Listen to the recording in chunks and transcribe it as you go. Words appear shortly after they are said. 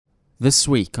This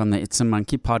week on the It's a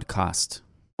Monkey podcast.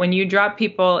 When you drop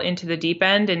people into the deep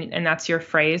end, and that's your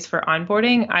phrase for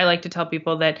onboarding, I like to tell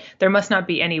people that there must not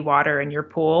be any water in your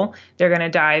pool. They're going to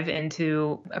dive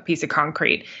into a piece of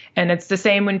concrete. And it's the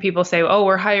same when people say, oh,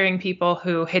 we're hiring people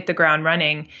who hit the ground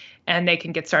running and they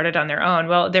can get started on their own.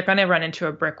 Well, they're going to run into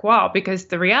a brick wall, because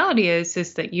the reality is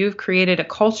that you've created a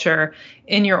culture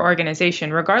in your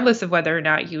organization, regardless of whether or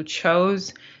not you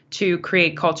chose to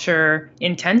create culture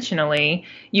intentionally.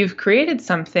 You've created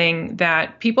something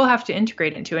that people have to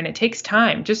integrate into, and it takes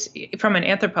time. Just from an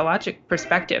anthropologic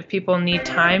perspective, people need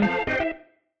time.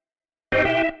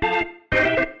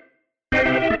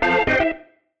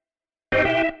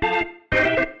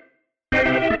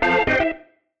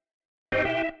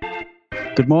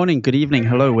 Good morning, good evening,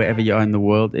 hello, wherever you are in the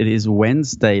world. It is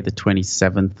Wednesday, the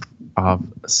 27th of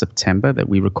September that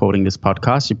we're recording this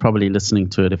podcast. You're probably listening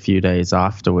to it a few days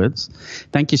afterwards.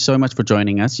 Thank you so much for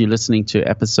joining us. You're listening to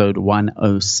episode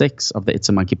 106 of the It's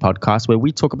a Monkey podcast, where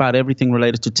we talk about everything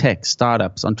related to tech,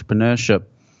 startups, entrepreneurship,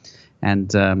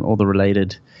 and all the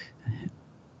related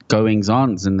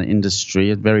goings-ons in the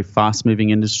industry. A very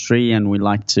fast-moving industry, and we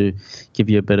like to give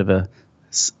you a bit of a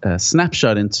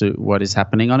snapshot into what is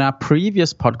happening. On our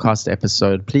previous podcast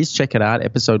episode, please check it out,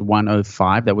 episode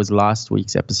 105. That was last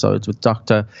week's episode with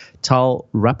Dr. Tal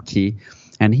Rupke,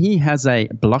 and he has a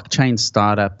blockchain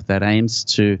startup that aims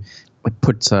to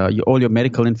put all your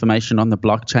medical information on the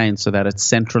blockchain so that it's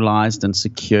centralized and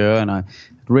secure, and a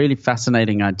really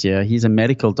fascinating idea. He's a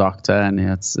medical doctor, and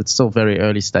it's still very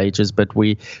early stages, but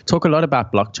we talk a lot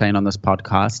about blockchain on this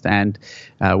podcast, and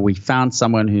we found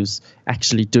someone who's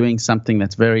actually doing something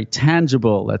that's very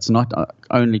tangible, that's not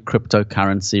only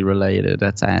cryptocurrency related,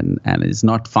 and is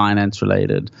not finance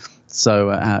related.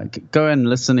 So go and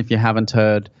listen if you haven't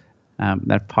heard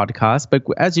that podcast. But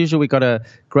as usual, we got a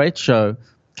great show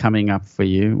coming up for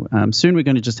you. Soon we're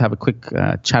going to just have a quick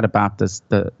chat about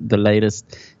the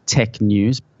latest tech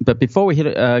news. But before we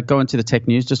go into the tech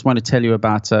news, just want to tell you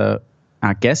about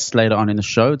our guest later on in the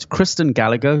show. It's Kristen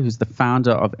Gallagher, who's the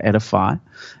founder of Edify.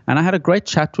 And I had a great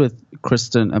chat with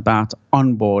Kristen about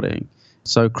onboarding.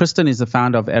 So Kristen is the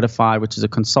founder of Edify, which is a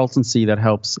consultancy that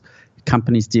helps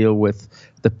companies deal with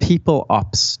the people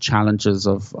ops challenges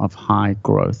of high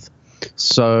growth.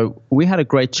 So we had a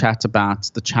great chat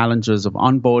about the challenges of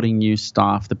onboarding new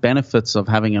staff, the benefits of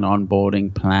having an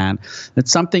onboarding plan.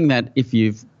 It's something that if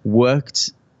you've worked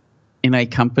in a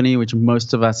company, which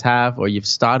most of us have, or you've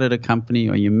started a company,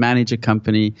 or you manage a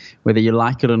company, whether you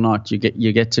like it or not, you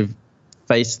get to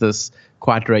face this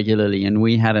quite regularly. And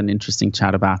we had an interesting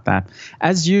chat about that.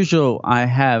 As usual, I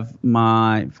have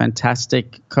my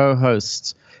fantastic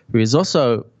co-host, who is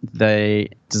also the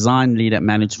design lead at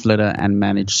Manage Flitter and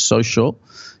Manage Social,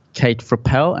 Kate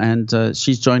Frappel, and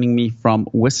she's joining me from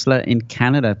Whistler in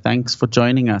Canada. Thanks for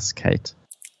joining us, Kate.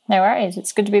 No worries.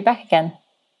 It's good to be back again.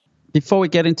 Before we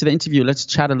get into the interview, let's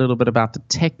chat a little bit about the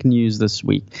tech news this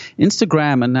week.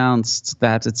 Instagram announced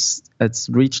that it's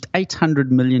reached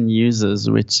 800 million users,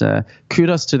 which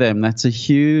kudos to them. That's a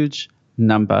huge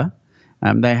number.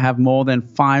 They have more than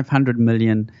 500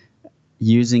 million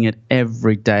using it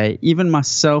every day. Even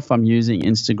myself, I'm using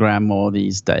Instagram more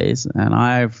these days, and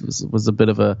I was a bit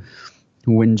of a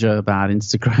whinger about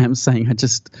Instagram, saying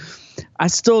I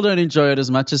still don't enjoy it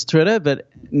as much as Twitter, but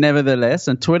nevertheless,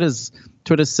 and Twitter's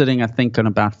sitting, I think, on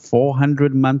about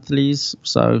 400 monthlies,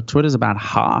 so Twitter's about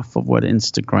half of what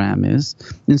Instagram is.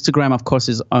 Instagram, of course,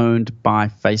 is owned by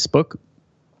Facebook.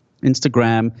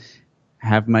 Instagram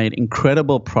have made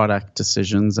incredible product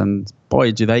decisions, and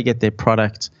boy, do they get their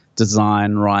product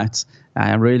design right.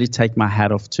 I really take my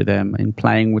hat off to them in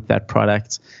playing with that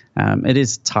product. It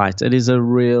is tight. It is a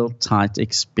real tight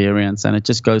experience, and it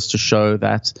just goes to show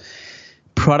that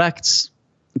products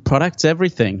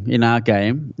everything in our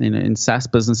game, in SaaS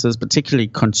businesses, particularly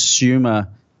consumer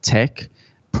tech.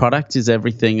 Product is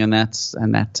everything, and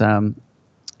that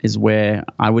is where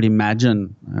I would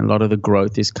imagine a lot of the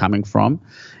growth is coming from.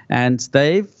 And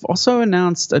they've also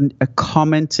announced a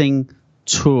commenting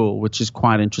tool, which is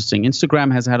quite interesting.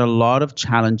 Instagram has had a lot of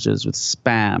challenges with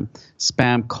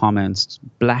spam comments,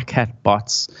 black hat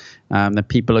bots that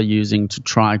people are using to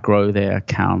try grow their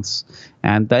accounts.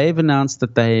 And they've announced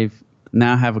that they've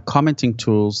now have a commenting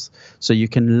tools so you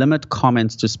can limit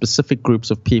comments to specific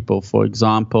groups of people. For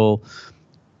example,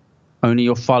 only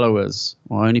your followers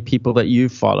or only people that you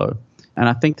follow. And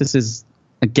I think this is,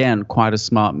 again, quite a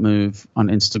smart move on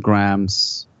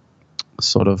Instagram's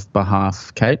sort of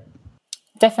behalf. Kate?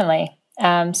 Definitely.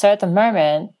 So at the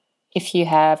moment, if you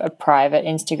have a private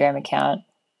Instagram account,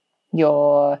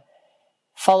 your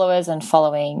followers and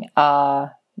following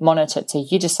are monitored, so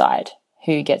you decide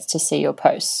who gets to see your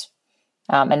posts.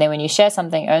 And then when you share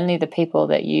something, only the people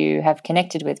that you have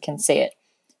connected with can see it.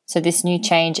 So this new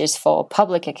change is for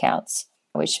public accounts,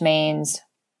 which means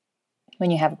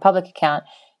when you have a public account,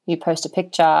 you post a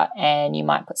picture and you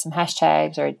might put some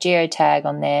hashtags or a geotag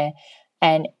on there,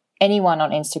 and anyone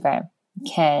on Instagram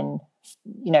can,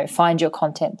 find your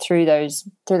content through those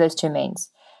two means.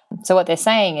 So what they're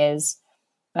saying is,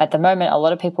 at the moment, a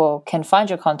lot of people can find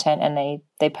your content and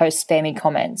they post spammy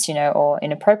comments, or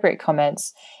inappropriate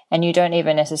comments, and you don't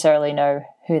even necessarily know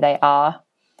who they are.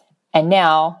 And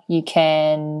now you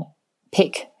can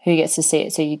pick who gets to see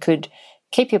it. So you could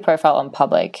keep your profile on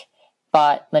public,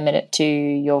 but limit it to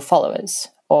your followers.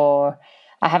 Or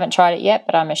I haven't tried it yet,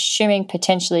 but I'm assuming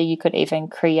potentially you could even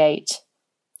create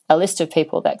a list of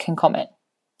people that can comment.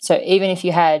 So even if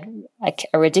you had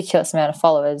a ridiculous amount of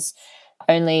followers,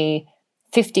 only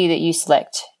 50 that you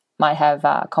select might have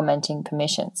commenting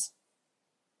permissions.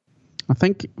 I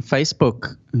think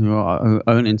Facebook, who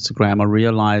own Instagram, are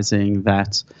realizing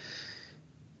that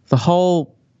the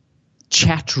whole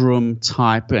chat room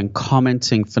type and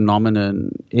commenting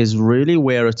phenomenon is really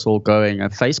where it's all going.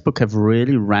 And Facebook have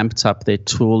really ramped up their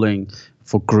tooling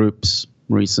for groups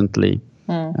recently,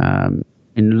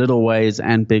 in little ways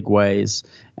and big ways.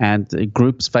 And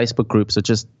Facebook groups are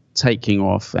just taking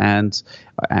off, and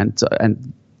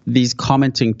these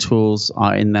commenting tools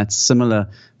are in that similar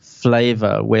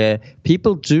flavor where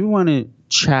people do want to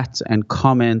chat and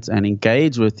comment and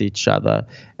engage with each other,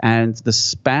 and the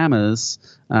spammers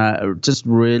are just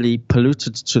really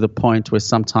polluted to the point where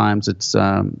sometimes it's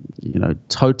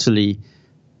totally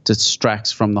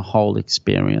distracts from the whole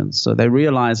experience. So they're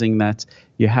realizing that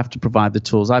you have to provide the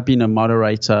tools. I've been a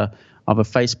moderator of a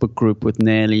Facebook group with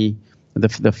nearly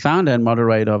the founder and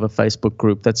moderator of a Facebook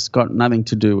group that's got nothing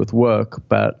to do with work,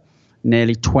 but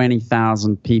nearly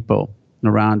 20,000 people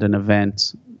around an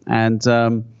event. And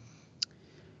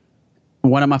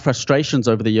one of my frustrations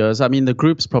over the years, the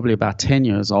group's probably about 10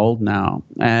 years old now,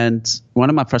 and one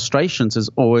of my frustrations has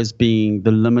always been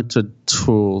the limited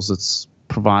tools it's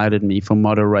provided me for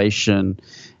moderation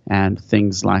and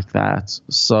things like that.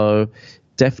 So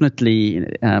definitely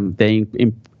they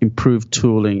improved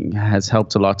tooling has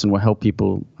helped a lot and will help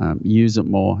people use it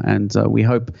more. And we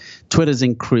hope Twitter's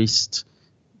increased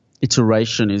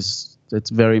iteration it's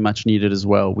very much needed as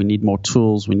well. We need more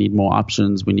tools. We need more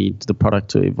options. We need the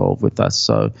product to evolve with us.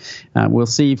 So we'll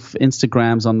see if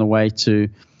Instagram's on the way to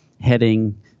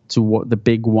heading to what the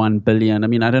big 1 billion.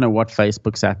 I don't know what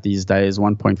Facebook's at these days,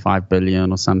 1.5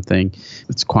 billion or something.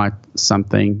 It's quite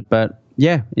something. But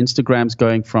yeah, Instagram's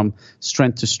going from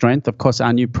strength to strength. Of course,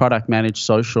 our new product, Managed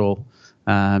Social,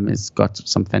 it's got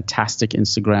some fantastic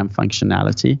Instagram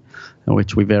functionality,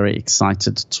 which we're very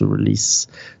excited to release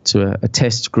to a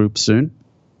test group soon.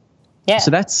 Yeah.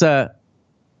 So that's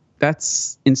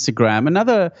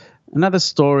Instagram. Another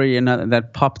story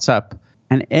that popped up,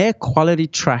 an air quality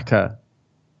tracker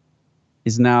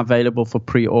is now available for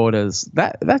pre-orders.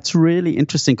 That's really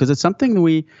interesting because it's something that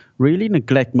we really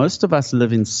neglect. Most of us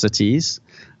live in cities,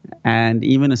 and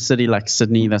even a city like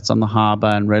Sydney that's on the harbour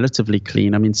and relatively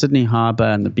clean. Sydney Harbour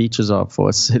and the beaches are for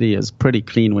a city is pretty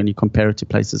clean when you compare it to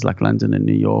places like London and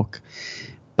New York.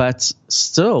 But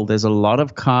still, there's a lot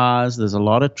of cars, there's a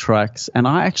lot of trucks, and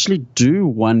I actually do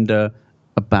wonder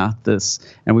about this.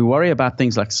 And we worry about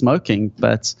things like smoking,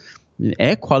 but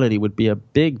air quality would be a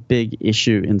big, big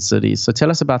issue in cities. So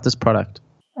tell us about this product.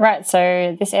 Right.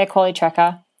 So this air quality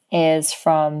tracker is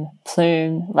from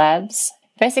Plume Labs.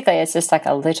 Basically, it's just like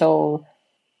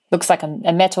looks like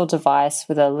a metal device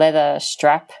with a leather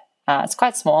strap. It's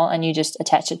quite small, and you just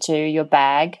attach it to your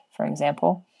bag, for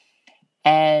example,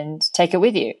 and take it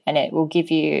with you. And it will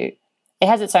give you, it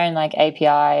has its own API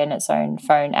and its own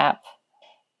phone app,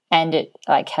 and it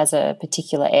has a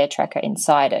particular air tracker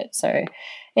inside it. So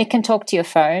it can talk to your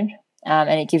phone,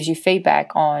 and it gives you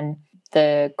feedback on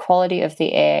the quality of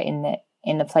the air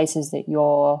in the places that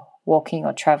you're walking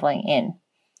or traveling in.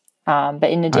 But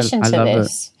in addition to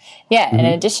this, in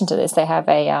addition to this, they have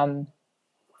a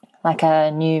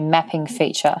new mapping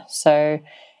feature. So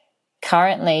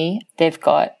currently, they've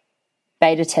got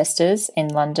beta testers in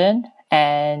London,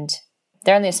 and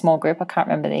they're only a small group. I can't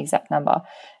remember the exact number,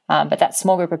 but that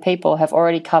small group of people have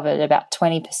already covered about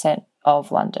 20%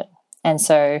 of London. And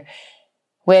so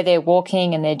where they're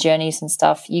walking and their journeys and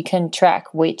stuff, you can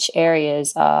track which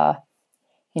areas are,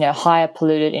 higher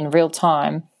polluted in real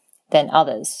time than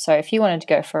others. So if you wanted to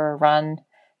go for a run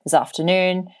this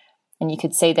afternoon and you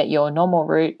could see that your normal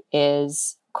route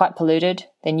is quite polluted,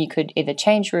 then you could either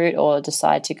change route or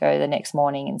decide to go the next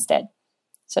morning instead.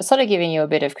 So it's sort of giving you a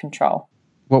bit of control.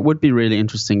 what would be really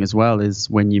interesting as well is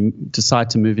when you decide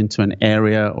to move into an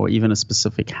area or even a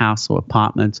specific house or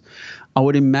apartment, I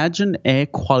would imagine air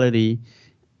quality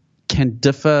can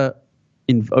differ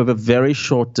over very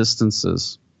short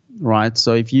distances, right?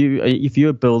 So if you're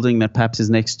a building that perhaps is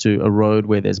next to a road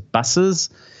where there's buses,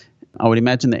 I would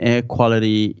imagine the air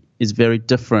quality is very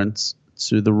different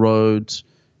to the road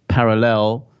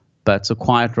parallel, but it's a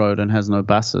quiet road and has no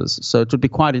buses. So it would be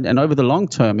and over the long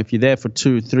term, if you're there for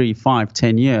 2, 3, 5,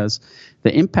 10 years,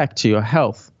 the impact to your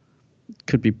health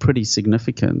could be pretty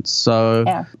significant.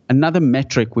 So Another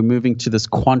metric, we're moving to this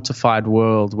quantified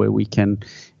world where we can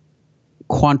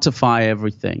quantify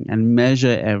everything and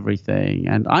measure everything.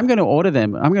 And I'm going to order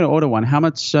them. I'm going to order one. How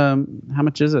much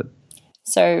is it?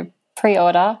 So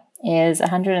pre-order is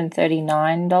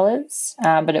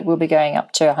 $139, but it will be going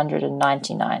up to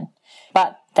 $199.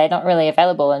 But they're not really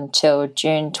available until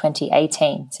June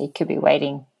 2018, so you could be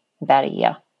waiting about a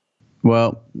year.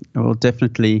 Well, we'll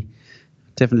definitely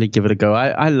give it a go.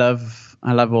 I love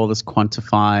all this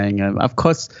quantifying. Of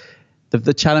course,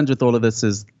 the challenge with all of this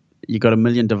is you got a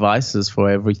million devices for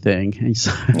everything.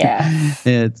 So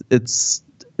it's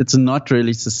not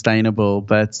really sustainable.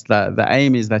 But the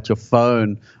aim is that your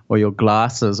phone or your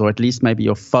glasses, or at least maybe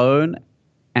your phone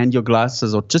and your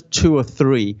glasses, or just 2 or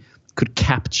 3, could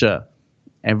capture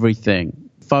everything.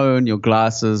 Phone, your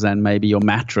glasses, and maybe your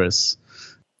mattress.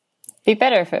 Be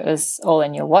better if it was all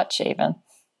in your watch even,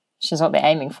 which is what they're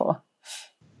aiming for.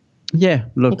 Yeah,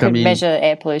 look, you could measure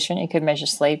air pollution, you could measure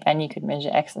sleep, and you could measure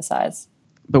exercise.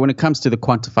 But when it comes to the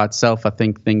quantified self, I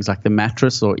think things like the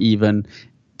mattress, or even,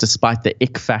 despite the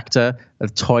ick factor,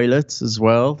 of toilets as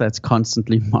well, that's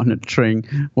constantly monitoring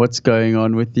what's going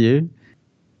on with you.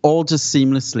 All just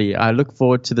seamlessly. I look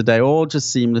forward to the day, all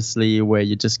just seamlessly, where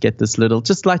you just get this little,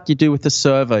 just like you do with the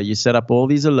server, you set up all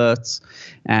these alerts,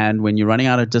 and when you're running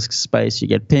out of disk space, you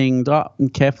get pinged. Oh,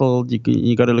 careful,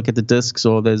 you got to look at the disks,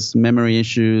 or there's memory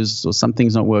issues, or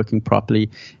something's not working properly,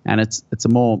 and it's a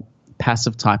more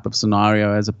passive type of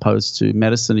scenario, as opposed to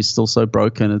medicine is still so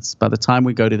broken. It's by the time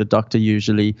we go to the doctor,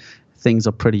 usually things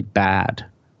are pretty bad.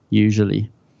 Usually.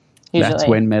 That's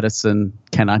when medicine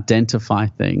can identify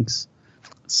things.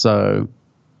 So,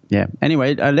 yeah.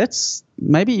 Anyway, let's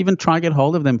maybe even try and get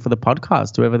hold of them for the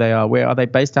podcast, whoever they are. Where are they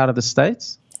based out of the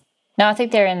States? No, I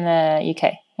think they're in the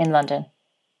UK, in London.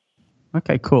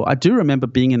 Okay, cool. I do remember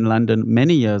being in London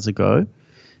many years ago,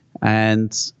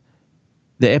 and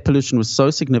the air pollution was so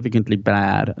significantly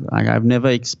bad. Like, I've never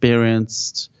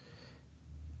experienced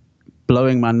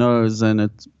blowing my nose and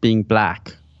it being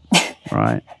black,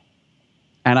 right?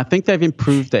 And I think they've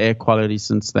improved the air quality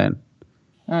since then.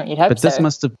 You'd hope but this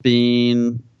must have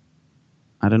been,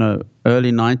 I don't know,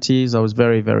 early 90s. I was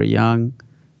very, very young.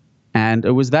 And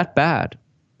it was that bad.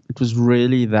 It was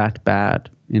really that bad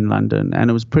in London. And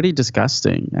it was pretty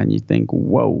disgusting. And you think,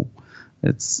 whoa,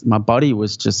 my body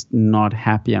was just not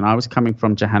happy. And I was coming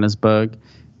from Johannesburg,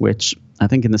 which I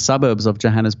think in the suburbs of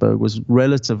Johannesburg was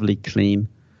relatively clean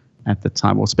at the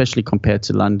time, or especially compared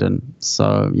to London.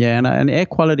 So, yeah, and air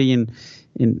quality in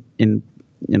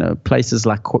places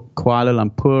like Kuala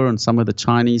Lumpur and some of the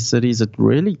Chinese cities, it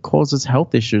really causes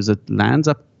health issues. It lands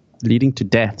up leading to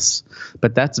deaths.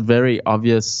 But that's very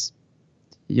obvious.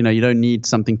 You don't need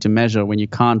something to measure when you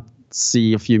can't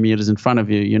see a few meters in front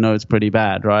of you. It's pretty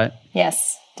bad, right?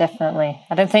 Yes, definitely.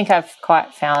 I don't think I've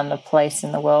quite found a place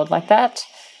in the world like that.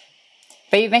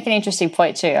 But you make an interesting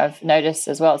point too. I've noticed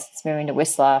as well since moving to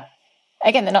Whistler.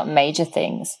 Again, they're not major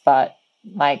things, but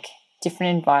like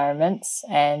different environments,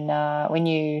 and when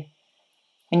you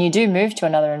do move to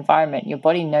another environment, your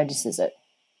body notices it.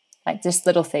 Like just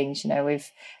little things, we've,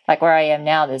 like where I am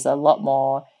now, there's a lot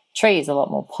more trees, a lot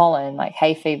more pollen, like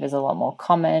hay fever is a lot more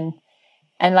common.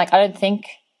 And like I don't think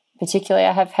particularly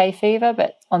I have hay fever,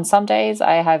 but on some days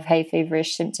I have hay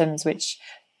feverish symptoms which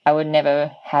I would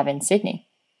never have in Sydney.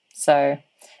 So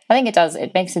I think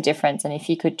it makes a difference, and if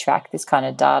you could track this kind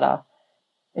of data,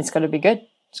 it's got to be good.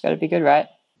 It's got to be good, right?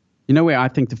 You know where I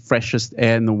think the freshest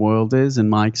air in the world is, in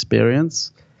my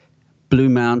experience? Blue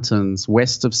Mountains,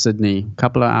 west of Sydney, a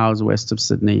couple of hours west of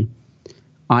Sydney.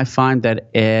 I find that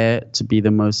air to be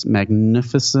the most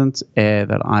magnificent air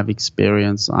that I've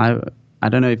experienced. I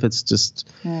don't know if it's just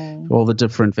all the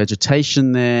different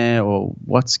vegetation there or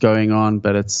what's going on,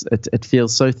 but it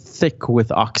feels so thick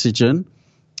with oxygen.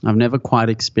 I've never quite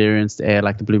experienced air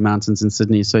like the Blue Mountains in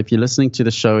Sydney. So if you're listening to the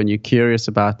show and you're curious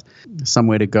about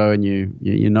somewhere to go and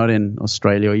you're not in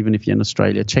Australia, or even if you're in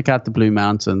Australia, check out the Blue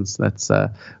Mountains.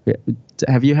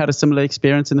 Have you had a similar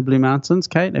experience in the Blue Mountains,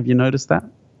 Kate? Have you noticed that?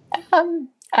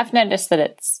 I've noticed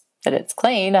that it's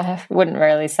clean. I wouldn't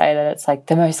really say that it's like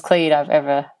the most clean I've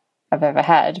ever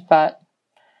had, but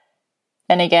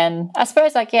then again, I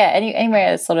suppose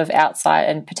anywhere that's sort of outside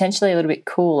and potentially a little bit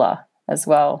cooler as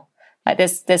well. Like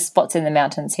there's spots in the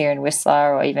mountains here in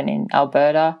Whistler or even in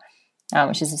Alberta,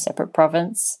 which is a separate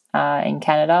province in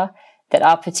Canada, that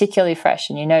are particularly fresh,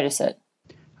 and you notice it.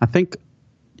 I think,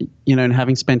 and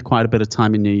having spent quite a bit of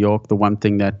time in New York, the one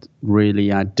thing that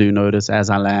really I do notice as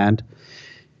I land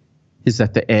is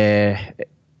that the air,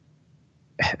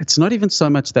 it's not even so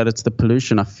much that it's the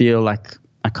pollution. I feel like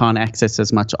I can't access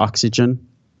as much oxygen,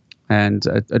 and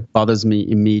it bothers me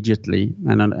immediately.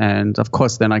 And of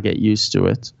course, then I get used to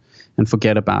it and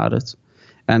forget about it.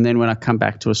 And then when I come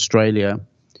back to Australia,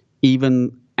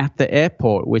 even at the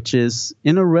airport, which is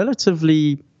in a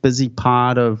relatively busy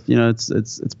part of,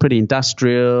 it's pretty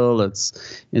industrial.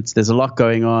 There's a lot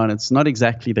going on. It's not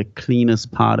exactly the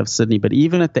cleanest part of Sydney, but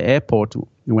even at the airport,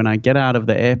 when I get out of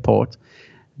the airport,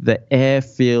 the air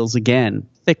feels again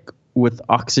thick with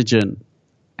oxygen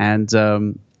and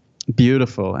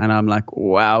beautiful. And I'm like,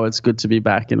 wow, it's good to be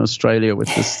back in Australia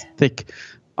with this thick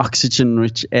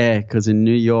oxygen-rich air. Because in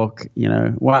New York,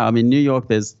 wow, I mean, New York,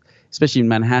 there's, especially in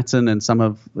Manhattan and some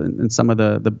of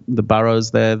the boroughs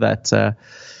there, that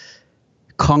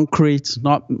concrete,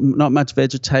 not much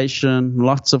vegetation,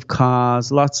 lots of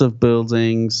cars, lots of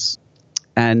buildings,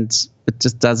 and it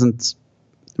just doesn't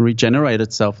regenerate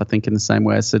itself, I think, in the same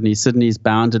way as Sydney. Sydney is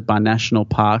bounded by national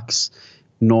parks,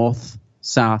 north,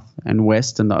 south, and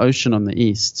west, and the ocean on the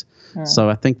east. Yeah. So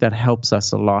I think that helps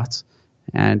us a lot.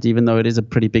 And even though it is a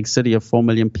pretty big city of 4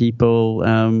 million people,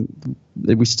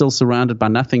 we're still surrounded by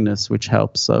nothingness, which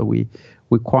helps. So we're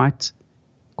quite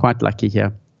lucky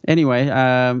here. Anyway,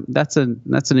 that's an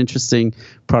interesting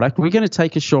product. We're going to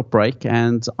take a short break,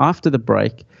 and after the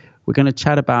break, we're going to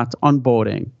chat about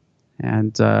onboarding,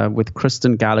 and with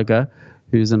Kristen Gallagher,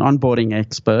 who's an onboarding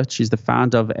expert. She's the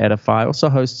founder of Edify, also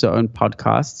hosts her own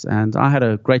podcasts, and I had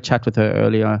a great chat with her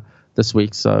earlier this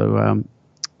week. So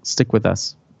stick with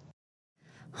us.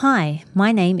 Hi,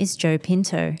 my name is Jo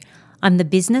Pinto. I'm the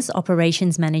Business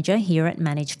Operations Manager here at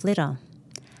Manage Flitter.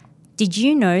 Did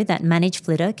you know that Manage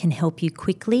Flitter can help you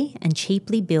quickly and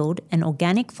cheaply build an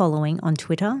organic following on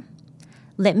Twitter?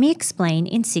 Let me explain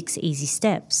in 6 easy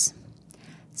steps.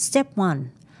 Step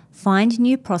 1. Find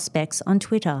new prospects on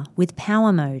Twitter with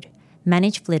Power Mode,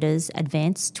 Manage Flitter's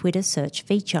advanced Twitter search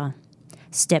feature.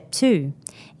 Step 2.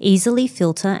 Easily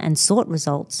filter and sort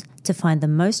results to find the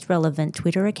most relevant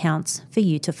Twitter accounts for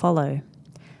you to follow.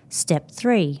 Step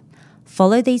 3.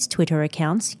 Follow these Twitter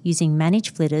accounts using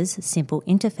Manage Flitter's simple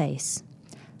interface.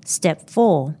 Step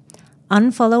 4.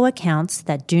 Unfollow accounts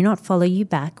that do not follow you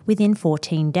back within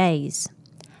 14 days.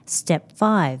 Step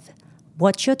 5.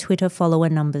 Watch your Twitter follower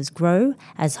numbers grow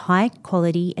as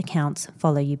high-quality accounts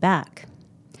follow you back.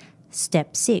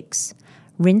 Step 6.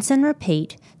 Rinse and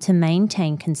repeat to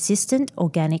maintain consistent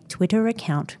organic Twitter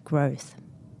account growth.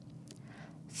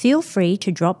 Feel free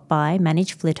to drop by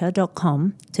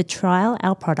manageflitter.com to trial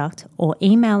our product or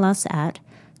email us at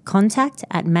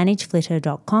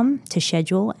contact@manageflitter.com to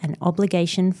schedule an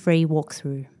obligation-free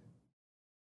walkthrough.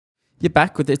 You're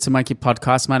back with It's a Monkey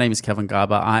podcast. My name is Kevin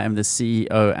Garber. I am the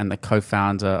CEO and the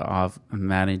co-founder of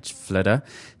Manage Flitter.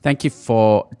 Thank you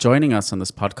for joining us on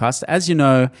this podcast. As you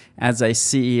know, as a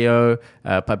CEO,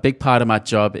 a big part of my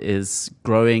job is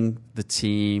growing the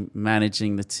team,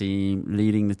 managing the team,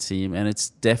 leading the team, and it's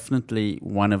definitely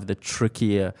one of the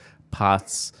trickier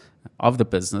parts of the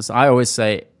business. I always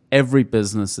say every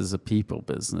business is a people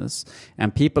business,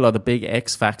 and people are the big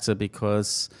X factor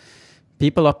because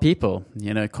people are people.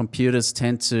 Computers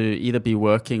tend to either be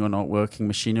working or not working,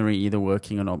 machinery either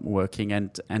working or not working,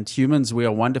 and humans, we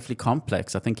are wonderfully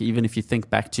complex. I think even if you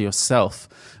think back to yourself,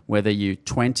 whether you're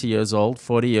 20 years old,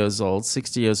 40 years old,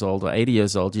 60 years old, or 80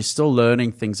 years old, you're still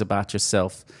learning things about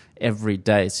yourself every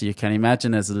day. So you can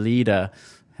imagine as a leader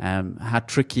how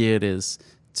tricky it is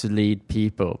to lead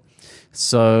people.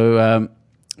 So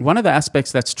one of the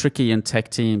aspects that's tricky in tech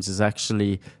teams is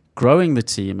actually growing the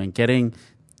team and getting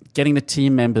the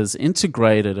team members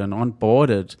integrated and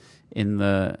onboarded in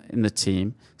the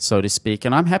team, so to speak.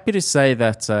 And I'm happy to say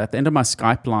that at the end of my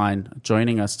Skype line,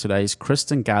 joining us today is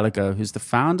Kristen Gallagher, who's the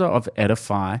founder of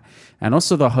Edify and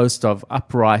also the host of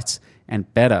Upright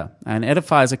and Better. And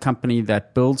Edify is a company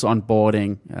that builds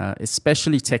onboarding,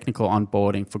 especially technical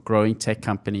onboarding for growing tech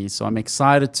companies. So I'm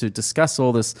excited to discuss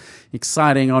all this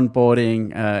exciting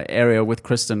onboarding area with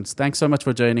Kristen. Thanks so much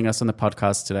for joining us on the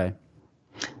podcast today.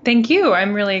 Thank you.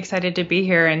 I'm really excited to be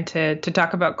here and to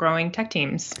talk about growing tech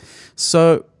teams.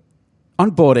 So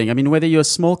onboarding, I mean, whether you're a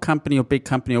small company or big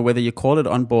company, or whether you call it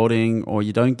onboarding or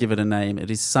you don't give it a name, it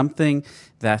is something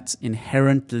that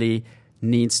inherently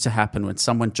needs to happen when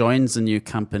someone joins a new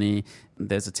company.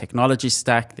 There's a technology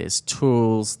stack, there's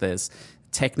tools, there's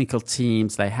technical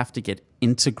teams. They have to get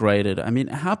integrated. I mean,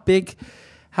 how big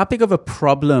of a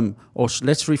problem, or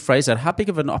let's rephrase that, how big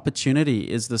of an opportunity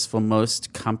is this for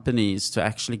most companies to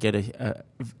actually get a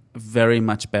very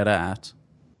much better at?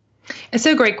 It's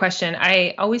a great question.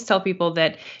 I always tell people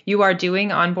that you are doing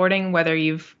onboarding whether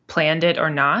you've planned it or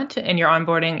not, and your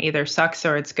onboarding either sucks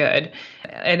or it's good.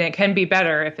 And it can be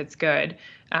better if it's good.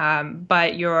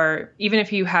 But even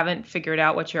if you haven't figured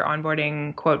out what your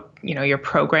onboarding your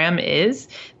program is,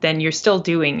 then you're still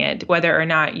doing it, whether or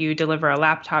not you deliver a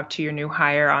laptop to your new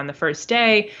hire on the first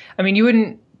day. I mean, you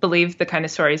wouldn't believe the kind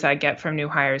of stories I get from new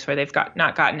hires where they've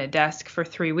not gotten a desk for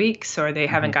 3 weeks, or they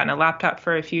haven't gotten a laptop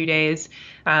for a few days,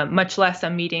 much less a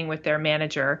meeting with their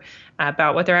manager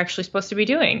about what they're actually supposed to be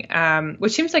doing,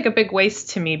 which seems like a big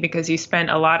waste to me, because you spent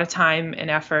a lot of time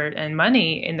and effort and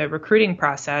money in the recruiting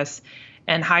process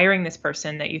and hiring this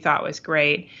person that you thought was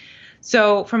great.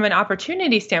 So from an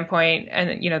opportunity standpoint,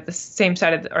 and the same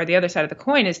side or the other side of the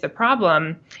coin is the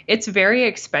problem. It's very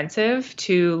expensive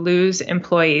to lose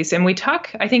employees. And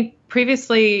I think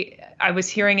previously I was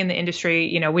hearing in the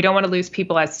industry, we don't want to lose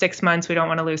people at 6 months. We don't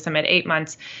want to lose them at 8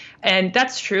 months. And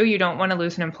that's true. You don't want to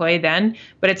lose an employee then,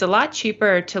 but it's a lot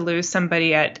cheaper to lose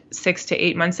somebody at 6 to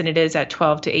 8 months than it is at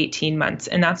 12 to 18 months.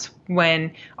 And that's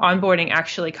when onboarding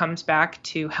actually comes back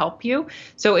to help you.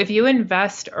 So if you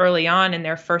invest early on in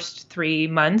their first 3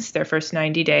 months, their first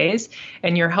 90 days,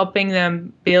 and you're helping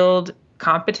them build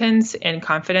competence and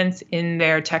confidence in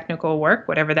their technical work,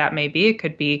 whatever that may be. It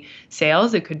could be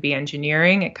sales, it could be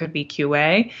engineering, it could be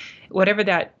QA, whatever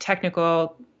that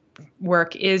technical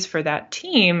work is for that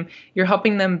team, you're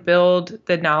helping them build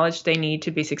the knowledge they need to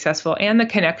be successful and the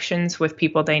connections with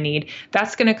people they need.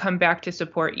 That's going to come back to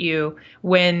support you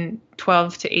when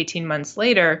 12 to 18 months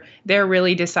later, they're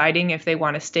really deciding if they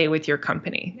want to stay with your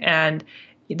company. And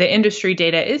the industry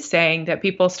data is saying that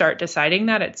people start deciding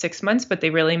that at 6 months, but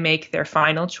they really make their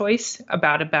final choice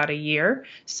about a year.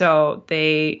 So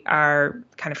they are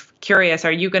kind of curious,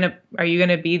 are you going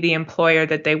to be the employer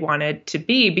that they wanted to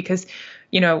be? Because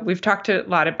we've talked a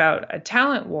lot about a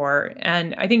talent war,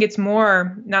 and I think it's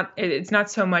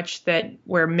not so much that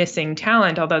we're missing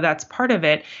talent, although that's part of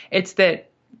it. It's that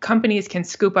companies can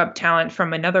scoop up talent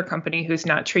from another company who's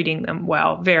not treating them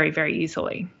well very, very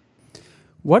easily.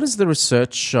 What does the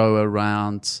research show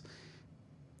around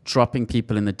dropping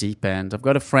people in the deep end? I've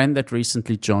got a friend that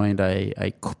recently joined a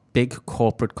big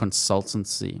corporate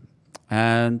consultancy,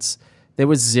 and there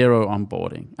was zero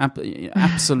onboarding,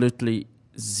 absolutely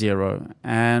zero.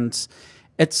 And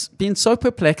it's been so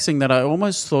perplexing that I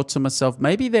almost thought to myself,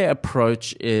 maybe their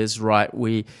approach is right.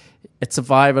 It's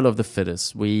survival of the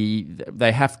fittest.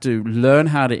 They have to learn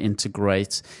how to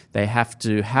integrate. They have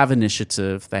to have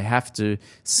initiative. They have to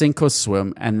sink or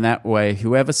swim. And that way,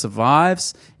 whoever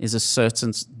survives is a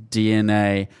certain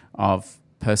DNA of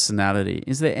personality.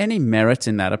 Is there any merit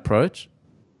in that approach?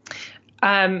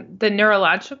 The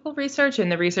neurological research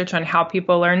and the research on how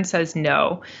people learn says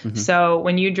no. Mm-hmm. So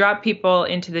when you drop people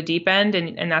into the deep end,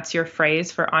 and that's your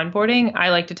phrase for onboarding, I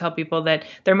like to tell people that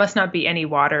there must not be any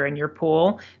water in your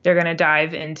pool. They're going to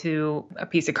dive into a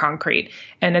piece of concrete.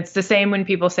 And it's the same when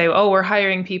people say, oh, we're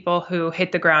hiring people who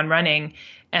hit the ground running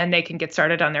and they can get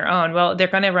started on their own. Well, they're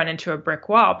going to run into a brick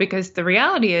wall, because the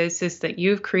reality is that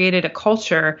you've created a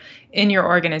culture in your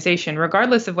organization,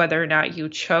 regardless of whether or not you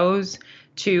chose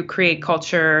to create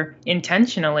culture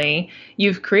intentionally.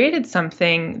 You've created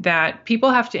something that people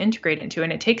have to integrate into,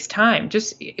 and it takes time.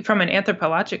 Just from an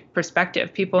anthropologic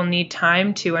perspective, people need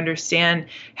time to understand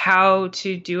how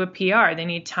to do a PR. They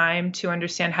need time to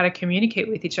understand how to communicate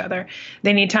with each other.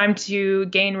 They need time to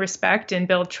gain respect and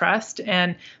build trust.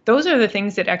 And those are the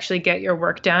things that actually get your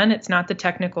work done. It's not the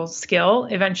technical skill.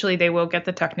 Eventually, they will get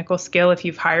the technical skill if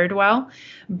you've hired well.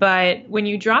 But when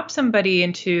you drop somebody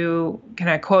into, can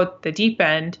I quote, the deep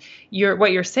end,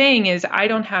 what you're saying is, I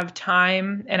don't have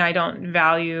time and I don't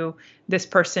value this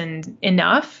person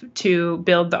enough to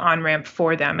build the on-ramp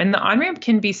for them. And the on-ramp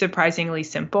can be surprisingly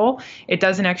simple. It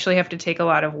doesn't actually have to take a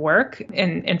lot of work.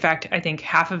 And in fact, I think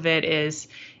half of it is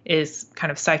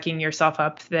kind of psyching yourself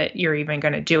up that you're even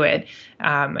going to do it,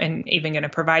 and even going to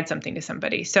provide something to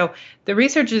somebody. So the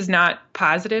research is not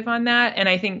positive on that. And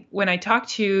I think when I talk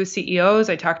to CEOs,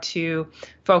 I talk to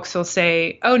folks who'll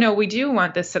say, oh, no, we do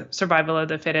want this survival of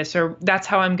the fittest, or that's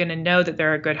how I'm going to know that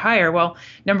they're a good hire. Well,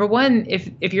 number one,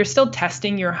 if you're still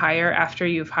testing your hire after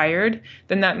you've hired,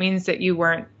 then that means that you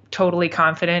weren't totally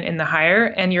confident in the hire,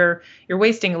 and you're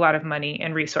wasting a lot of money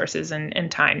and resources and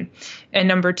time. And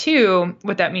number two,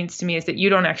 what that means to me is that you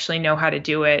don't actually know how to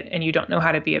do it, and you don't know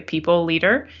how to be a people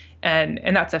leader, and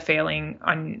that's a failing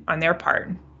on their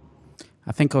part.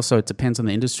 I think also it depends on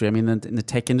the industry. I mean, in the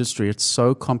tech industry, it's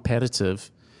so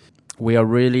competitive.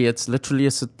 It's literally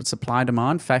a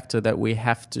supply-demand factor that we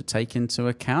have to take into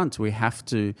account. We have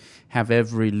to have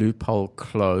every loophole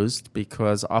closed,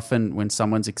 because often when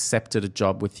someone's accepted a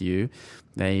job with you,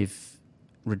 they've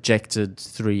rejected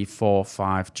 3, 4,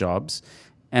 5 jobs,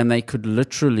 and they could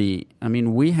literally, I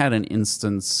mean, we had an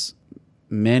instance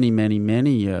many, many,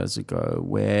 many years ago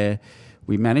where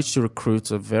we managed to recruit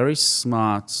a very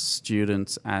smart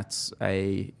student at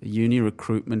a uni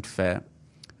recruitment fair.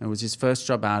 It was his first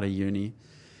job out of uni.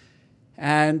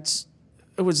 And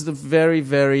it was the very,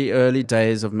 very early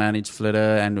days of Manage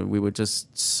Flitter, and we were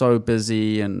just so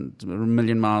busy and a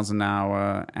million miles an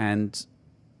hour. And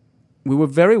we were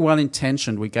very well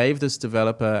intentioned. We gave this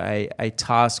developer a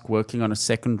task working on a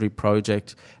secondary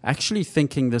project, actually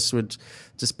thinking this would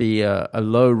just be a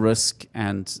low risk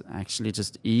and actually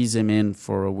just ease him in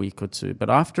for a week or two.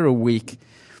 But after a week,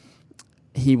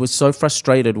 he was so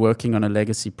frustrated working on a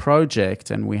legacy project,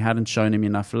 and we hadn't shown him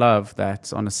enough love,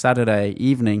 that on a Saturday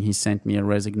evening he sent me a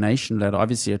resignation letter.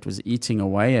 Obviously it was eating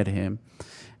away at him,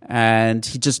 and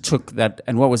he just took that.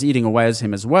 And what was eating away at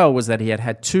him as well was that he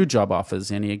had 2 job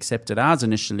offers, and he accepted ours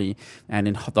initially, and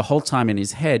in the whole time in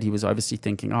his head he was obviously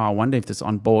thinking, I wonder if this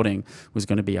onboarding was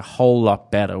going to be a whole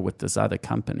lot better with this other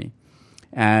company.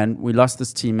 And we lost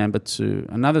this team member to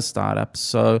another startup.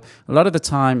 So a lot of the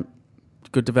time,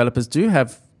 good developers do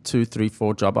have 2, 3,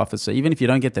 4 job offers. So even if you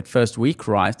don't get that first week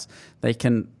right, they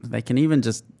can even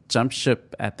just jump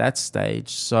ship at that stage.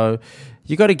 So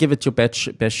you got to give it your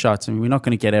best shot. I mean, we're not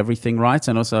going to get everything right,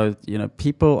 and also,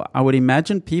 people. I would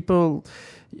imagine people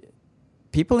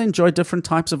enjoy different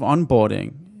types of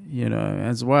onboarding,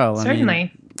 as well.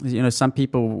 Certainly. I mean, some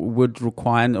people would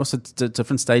require, and also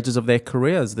different stages of their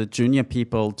careers. The junior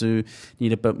people do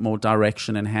need a bit more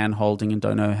direction and hand-holding and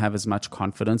don't have as much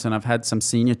confidence. And I've had some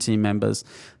senior team members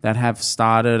that have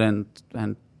started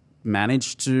and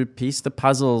managed to piece the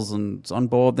puzzles and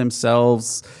onboard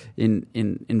themselves in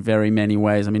very many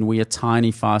ways. I mean, we're a tiny,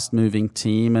 fast-moving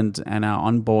team, and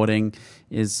our onboarding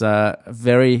is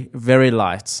very, very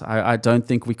light. I don't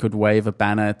think we could wave a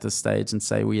banner at this stage and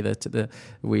say we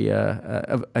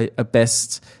are a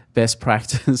best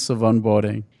practice of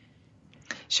onboarding.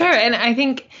 Sure, and I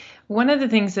think one of the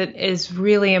things that is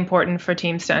really important for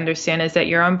teams to understand is that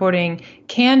your onboarding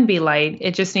can be light.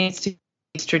 It just needs to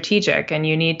strategic, and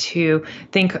you need to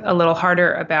think a little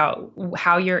harder about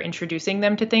how you're introducing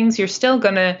them to things. You're still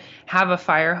going to have a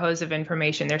fire hose of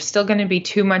information. There's still going to be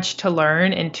too much to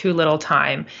learn in too little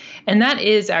time. And that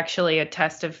is actually a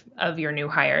test of your new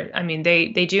hire. I mean, they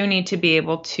do need to be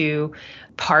able to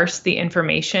parse the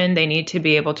information. They need to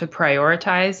be able to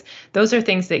prioritize. Those are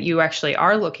things that you actually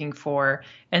are looking for.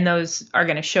 And those are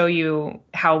going to show you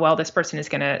how well this person is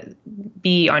going to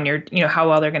be on your, how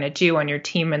well they're going to do on your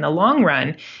team in the long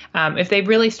run. If they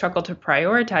really struggle to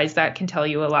prioritize, that can tell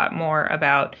you a lot more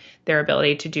about their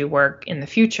ability to do work in the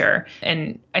future.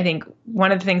 And I think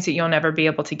one of the things that you'll never be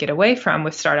able to get away from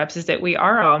with startups is that we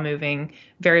are all moving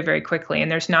very, very quickly. And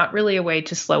there's not really a way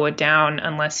to slow it down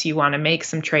unless you want to make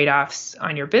some trade-offs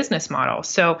on your business model.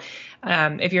 So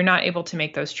if you're not able to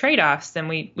make those trade-offs, then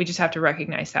we just have to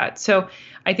recognize that. So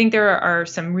I think there are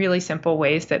some really simple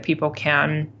ways that people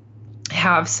can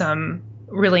have some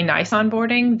really nice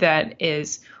onboarding that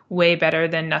is way better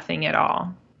than nothing at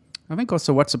all. I think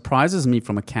also what surprises me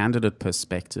from a candidate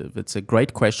perspective, it's a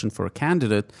great question for a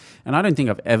candidate, and I don't think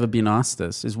I've ever been asked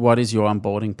this, is what is your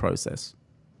onboarding process?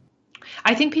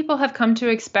 I think people have come to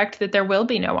expect that there will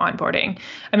be no onboarding.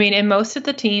 I mean, in most of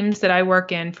the teams that I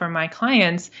work in for my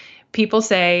clients, people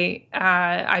say,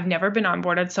 I've never been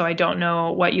onboarded, so I don't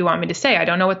know what you want me to say. I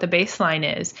don't know what the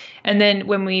baseline is. And then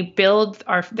when we build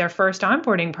their first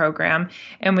onboarding program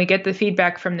and we get the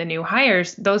feedback from the new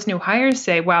hires, those new hires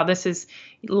say, wow, this is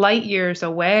light years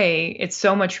away. It's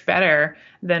so much better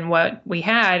than what we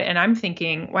had. And I'm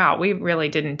thinking, wow, we really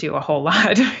didn't do a whole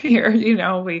lot here.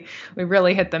 We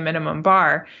really hit the minimum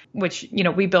bar, which,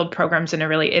 we build programs in a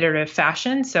really iterative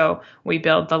fashion. So we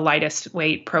build the lightest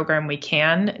weight program we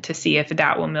can to see if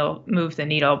that will move the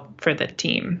needle for the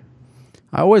team.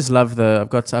 I always love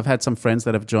I've had some friends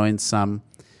that have joined some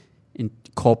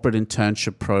corporate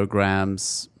internship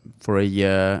programs for a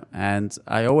year. And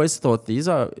I always thought these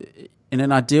are, in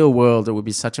an ideal world, it would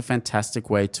be such a fantastic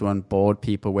way to onboard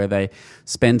people where they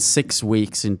spend 6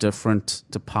 weeks in different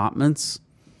departments.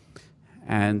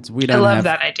 And we don't I love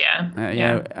that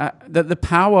idea. The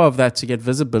power of that to get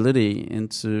visibility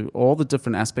into all the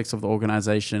different aspects of the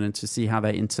organization and to see how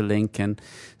they interlink and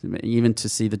even to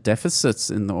see the deficits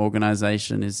in the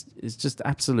organization is just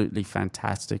absolutely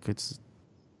fantastic.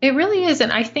 It really is.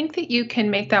 And I think that you can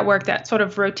make that work, that sort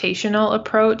of rotational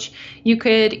approach. You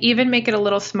could even make it a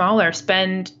little smaller,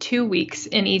 spend 2 weeks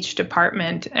in each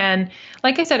department. And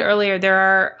like I said earlier, there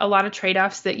are a lot of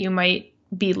trade-offs that you might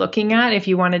be looking at if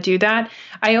you want to do that.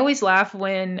 I always laugh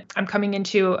when I'm coming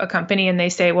into a company and they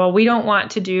say, well, we don't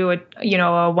want to do a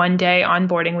 1-day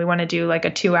onboarding. We want to do like a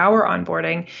 2-hour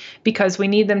onboarding because we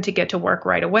need them to get to work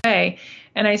right away.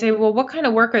 And I say, well, what kind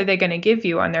of work are they going to give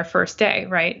you on their first day,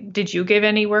 right? Did you give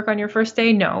any work on your first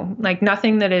day? No, like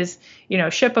nothing that is,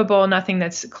 shippable, nothing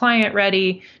that's client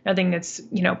ready, nothing that's,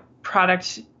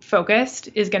 product focused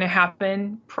is going to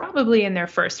happen probably in their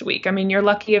first week. I mean, you're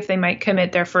lucky if they might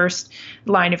commit their first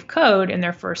line of code in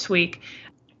their first week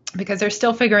because they're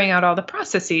still figuring out all the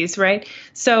processes, right?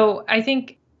 So I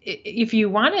think if you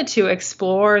wanted to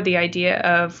explore the idea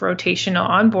of rotational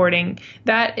onboarding,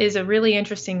 that is a really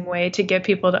interesting way to get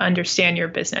people to understand your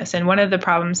business. And one of the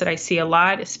problems that I see a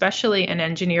lot, especially in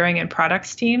engineering and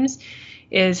products teams,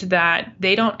 is that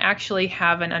they don't actually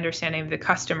have an understanding of the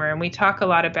customer. And we talk a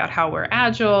lot about how we're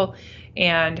agile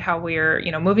and how we're,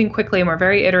 moving quickly and we're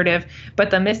very iterative. But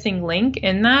the missing link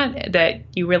in that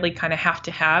you really kind of have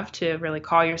to really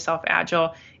call yourself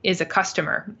agile is a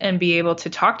customer and be able to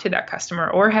talk to that customer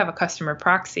or have a customer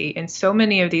proxy. And so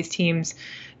many of these teams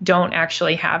don't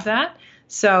actually have that.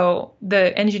 So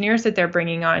the engineers that they're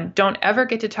bringing on don't ever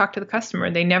get to talk to the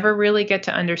customer. They never really get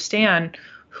to understand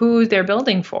who they're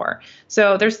building for.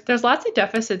 So there's lots of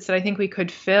deficits that I think we could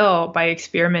fill by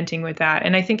experimenting with that.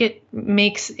 And I think it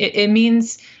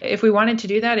means if we wanted to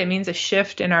do that, it means a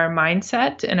shift in our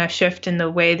mindset and a shift in the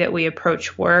way that we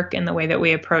approach work and the way that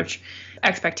we approach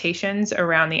expectations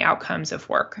around the outcomes of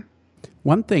work.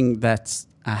 One thing that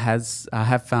I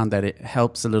have found that it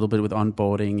helps a little bit with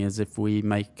onboarding is if we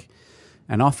make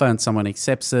an offer and someone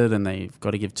accepts it and they've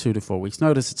got to give 2 to 4 weeks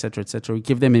notice, et cetera, we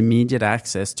give them immediate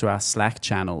access to our Slack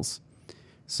channels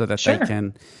so that they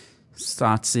can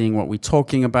start seeing what we're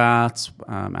talking about,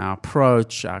 our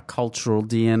approach, our cultural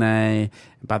DNA.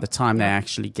 And by the time they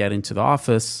actually get into the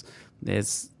office,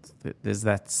 there's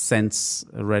that sense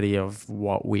already of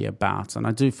what we're about. And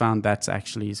I do find that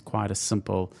actually is quite a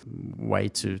simple way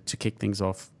to kick things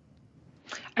off.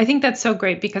 I think that's so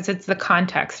great because it's the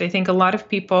context. I think a lot of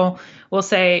people will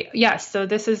say, yes, so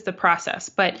this is the process.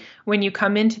 But when you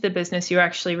come into the business, you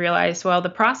actually realize, well, the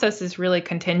process is really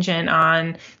contingent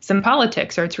on some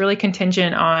politics, or it's really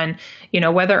contingent on,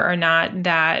 whether or not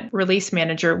that release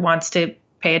manager wants to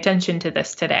pay attention to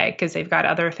this today because they've got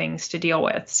other things to deal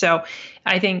with. So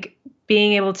I think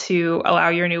being able to allow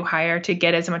your new hire to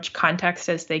get as much context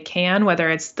as they can, whether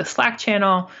it's the Slack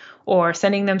channel or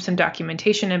sending them some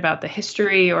documentation about the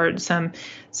history or some,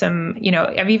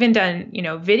 I've even done,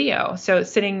 video. So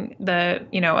sitting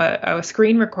a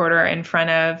screen recorder in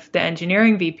front of the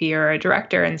engineering VP or a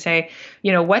director and say,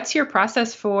 what's your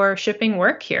process for shipping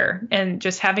work here? And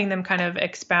just having them kind of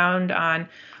expound on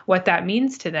what that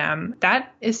means to them.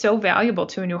 That is so valuable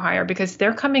to a new hire because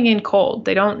they're coming in cold.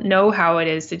 They don't know how it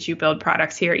is that you build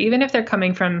products here. Even if they're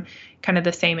coming from kind of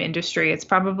the same industry, it's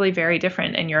probably very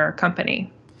different in your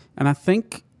company. And I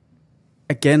think,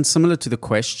 again, similar to the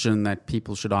question that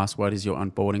people should ask, what is your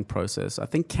onboarding process? I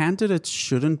think candidates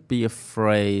shouldn't be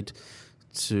afraid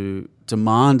to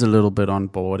demand a little bit of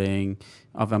onboarding,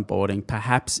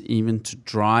 perhaps even to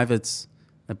drive it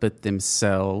a bit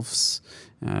themselves,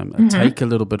 take a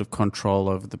little bit of control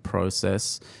over the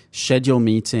process, schedule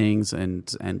meetings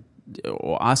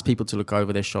or ask people to look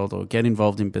over their shoulder or get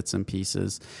involved in bits and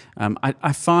pieces.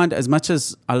 I find, as much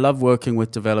as I love working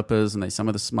with developers and they're some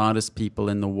of the smartest people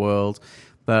in the world,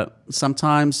 but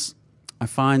sometimes I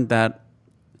find that,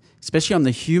 especially on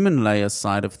the human layer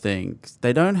side of things,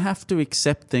 they don't have to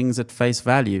accept things at face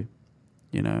value,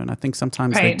 and I think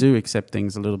sometimes they do accept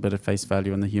things a little bit at face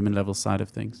value on the human level side of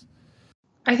things.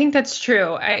 I think that's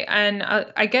true.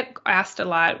 I get asked a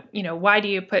lot, why do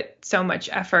you put so much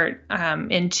effort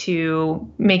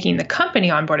into making the company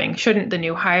onboarding? Shouldn't the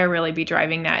new hire really be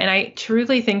driving that? And I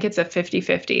truly think it's a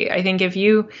 50-50. I think if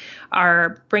you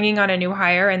are bringing on a new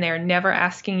hire and they're never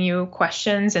asking you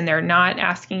questions and they're not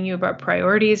asking you about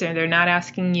priorities and they're not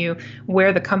asking you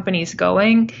where the company's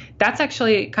going, that's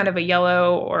actually kind of a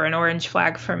yellow or an orange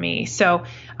flag for me. So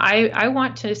I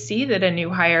want to see that a new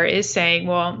hire is saying,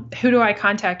 well, who do I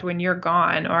contact when you're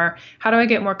gone? Or how do I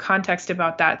get more context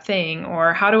about that thing?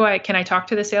 Or can I talk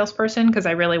to the salesperson? Because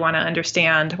I really want to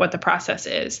understand what the process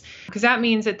is. Because that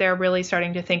means that they're really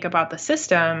starting to think about the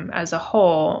system as a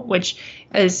whole, which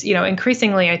is,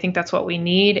 increasingly, I think that's what we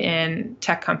need in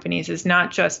tech companies, is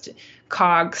not just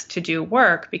cogs to do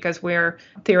work, because we're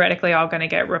theoretically all going to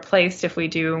get replaced if we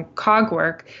do cog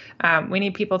work. We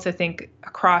need people to think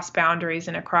across boundaries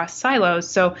and across silos.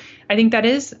 So I think that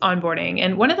is onboarding.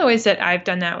 And one of the ways that I've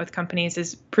done that with companies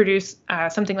is produce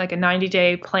something like a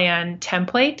 90-day plan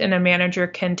template, and a manager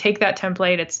can take that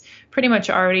template. It's pretty much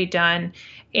already done,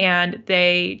 and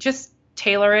they just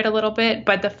tailor it a little bit.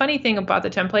 But the funny thing about the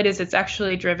template is it's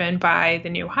actually driven by the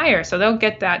new hire. So they'll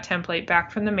get that template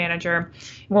back from the manager.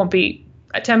 It won't be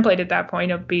a template at that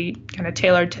point. It'll be kind of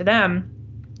tailored to them.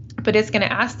 But it's going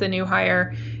to ask the new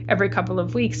hire every couple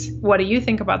of weeks, what do you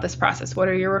think about this process? What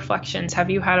are your reflections?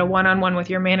 Have you had a one-on-one with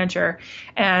your manager?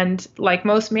 And like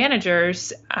most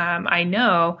managers, I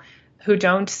know, who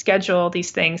don't schedule these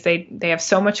things, they have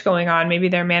so much going on. Maybe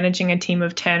they're managing a team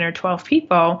of 10 or 12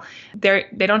 people. They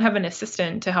don't have an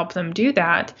assistant to help them do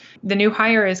that. The new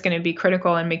hire is going to be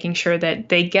critical in making sure that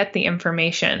they get the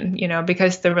information,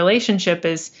 because the relationship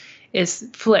is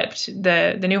flipped.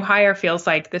 The new hire feels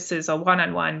like this is a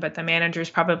one-on-one, but the manager's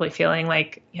probably feeling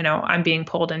like, I'm being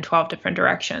pulled in 12 different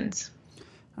directions.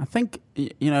 I think,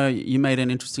 you made an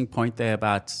interesting point there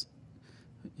about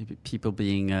people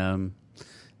being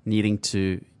needing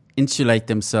to insulate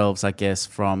themselves, I guess,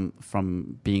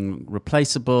 from being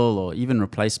replaceable or even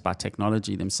replaced by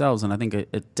technology themselves. And I think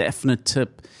a definite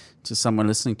tip to someone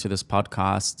listening to this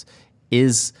podcast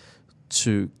is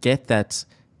to get that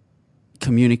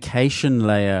communication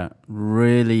layer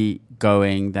really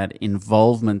going, that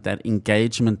involvement, that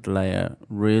engagement layer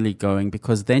really going,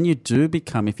 because then you do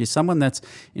become, if you're someone that's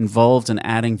involved in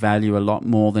adding value a lot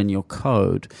more than your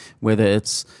code, whether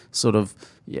it's sort of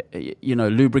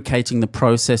lubricating the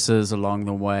processes along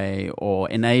the way, or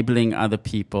enabling other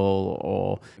people,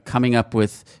 or coming up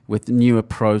with new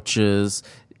approaches,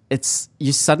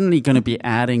 you're suddenly going to be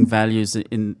adding values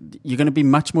you're going to be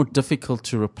much more difficult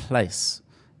to replace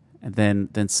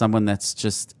than someone that's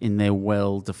just in their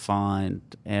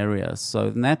well-defined area.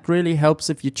 So that really helps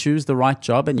if you choose the right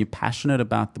job and you're passionate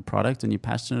about the product and you're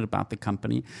passionate about the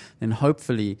company, then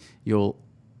hopefully you'll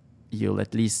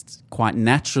at least quite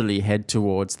naturally head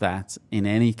towards that in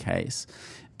any case.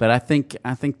 But I think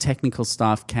technical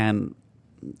staff can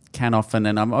often,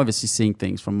 and I'm obviously seeing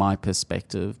things from my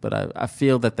perspective, but I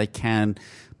feel that they can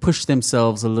push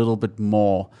themselves a little bit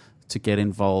more to get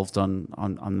involved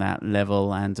on that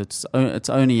level, and it's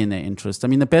only in their interest. I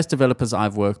mean, the best developers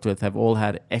I've worked with have all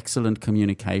had excellent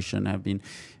communication, have been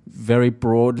very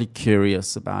broadly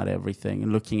curious about everything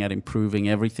and looking at improving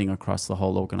everything across the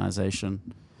whole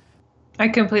organization. I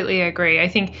completely agree. I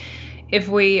think if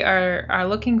we are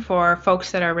looking for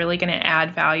folks that are really going to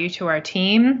add value to our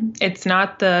team, it's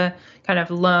not the kind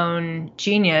of lone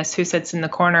genius who sits in the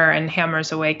corner and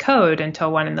hammers away code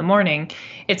until 1 a.m.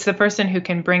 It's the person who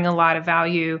can bring a lot of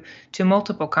value to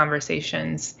multiple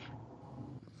conversations.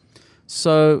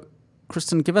 So,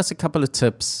 Kristen, give us a couple of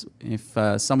tips. If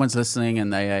someone's listening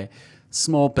and they're a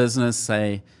small business,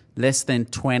 say less than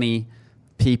 20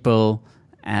 people,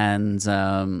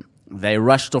 and they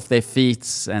rushed off their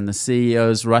feet, and the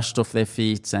CEOs rushed off their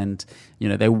feet, and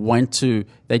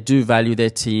they do value their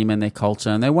team and their culture,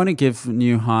 and they want to give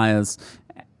new hires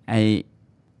a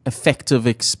effective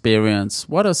experience.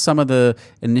 What are some of the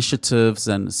initiatives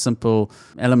and simple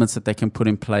elements that they can put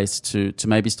in place to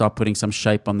maybe start putting some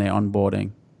shape on their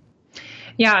onboarding?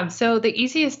 Yeah, so the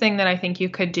easiest thing that I think you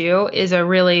could do is a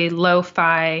really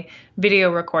lo-fi video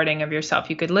recording of yourself.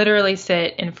 You could literally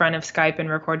sit in front of Skype and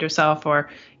record yourself, or,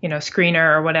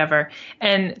 Screener or whatever.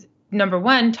 And number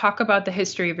one, talk about the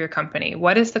history of your company.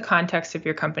 What is the context of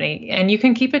your company? And you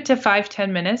can keep it to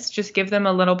 5-10 minutes. Just give them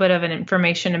a little bit of an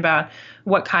information about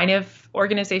what kind of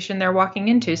organization they're walking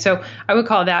into. So I would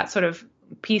call that sort of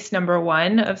piece number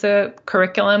one of the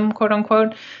curriculum, quote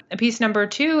unquote. And piece number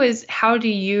two is, how do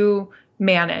you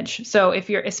manage? So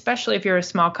especially if you're a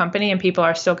small company and people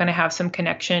are still going to have some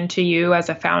connection to you as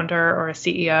a founder or a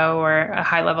CEO or a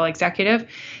high level executive,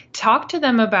 talk to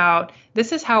them about,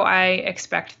 this is how I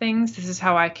expect things. This is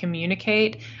how I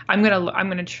communicate. I'm going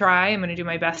to do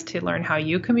my best to learn how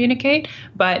you communicate,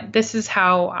 but this is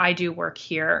how I do work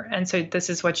here. And so this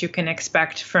is what you can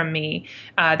expect from me.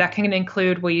 That can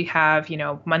include, we have,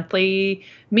 monthly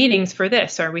meetings for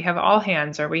this, or we have all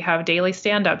hands, or we have daily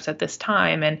stand-ups at this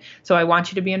time. And so I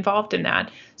want you to be involved in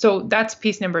that. So that's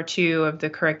piece number 2 of the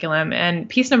curriculum. And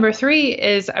piece number 3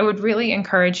 is, I would really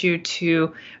encourage you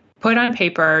to put on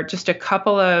paper just a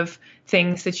couple of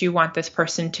things that you want this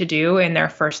person to do in their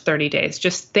first 30 days.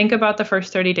 Just think about the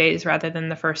first 30 days rather than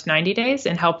the first 90 days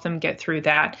and help them get through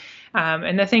that.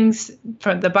 And the things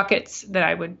from the buckets that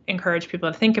I would encourage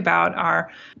people to think about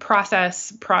are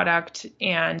process, product,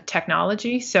 and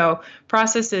technology. So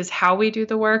process is how we do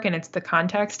the work and it's the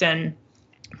context, and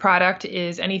product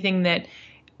is anything that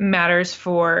matters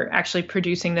for actually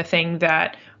producing the thing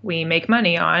that we make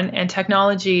money on, and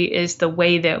technology is the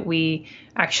way that we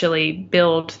actually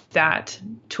build that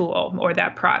tool or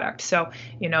that product. So,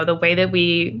 the way that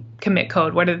we commit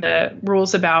code, what are the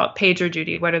rules about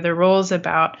PagerDuty? What are the rules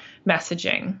about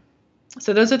messaging?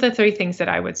 So those are the 3 things that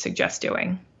I would suggest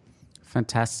doing.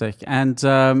 Fantastic. And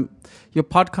your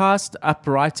podcast,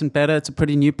 Upright and Better, it's a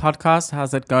pretty new podcast.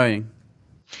 How's that going?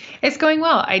 It's going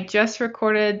well. I just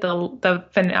recorded the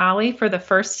finale for the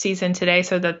first season today,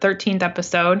 so the 13th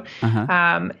episode.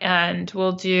 And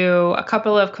we'll do a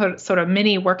couple of sort of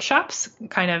mini workshops,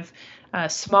 kind of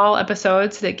small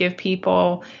episodes that give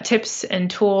people tips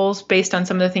and tools based on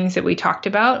some of the things that we talked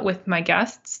about with my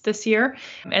guests this year.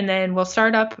 And then we'll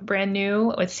start up brand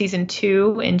new with season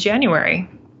 2 in January.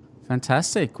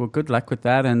 Fantastic. Well, good luck with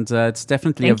that. And it's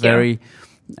definitely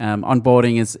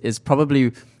onboarding is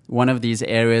probably one of these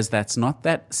areas that's not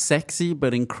that sexy,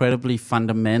 but incredibly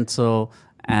fundamental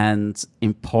and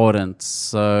important.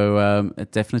 So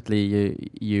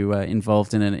definitely you are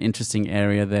involved in an interesting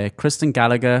area there. Kristen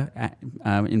Gallagher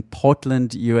in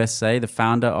Portland, USA, the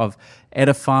founder of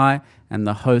Edify and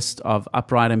the host of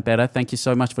Upright and Better. Thank you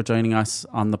so much for joining us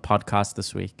on the podcast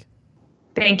this week.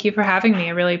 Thank you for having me.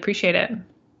 I really appreciate it.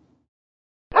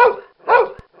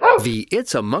 The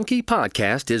It's a Monkey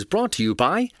podcast is brought to you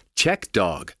by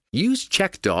CheckDog. Use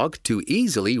CheckDog to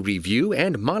easily review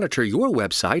and monitor your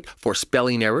website for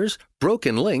spelling errors,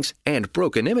 broken links, and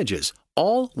broken images,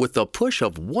 all with the push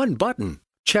of one button.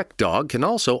 CheckDog can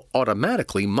also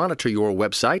automatically monitor your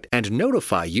website and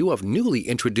notify you of newly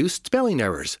introduced spelling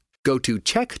errors. Go to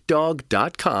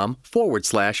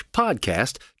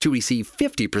checkdog.com/podcast to receive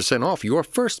 50% off your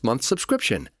first month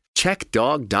subscription.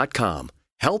 CheckDog.com,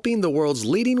 helping the world's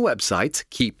leading websites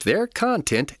keep their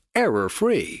content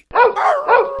error-free.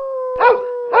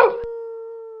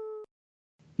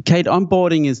 Kate,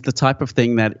 onboarding is the type of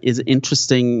thing that is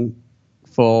interesting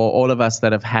for all of us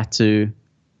that have had to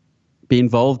be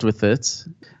involved with it.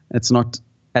 It's not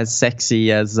as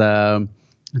sexy as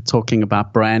talking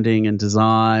about branding and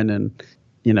design and,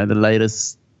 the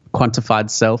latest quantified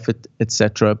self,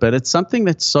 etc. But it's something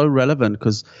that's so relevant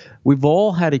because we've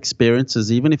all had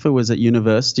experiences, even if it was at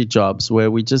university jobs,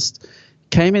 where we just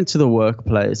came into the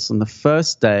workplace on the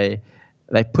first day.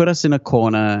 They put us in a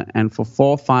corner, and for 4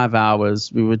 or 5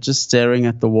 hours, we were just staring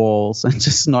at the walls and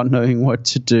just not knowing what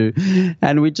to do.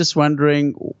 And we're just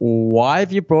wondering, why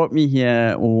have you brought me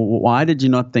here? Why did you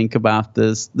not think about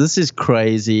this? This is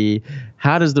crazy.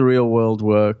 How does the real world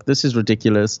work? This is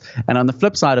ridiculous. And on the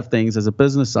flip side of things, as a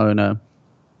business owner,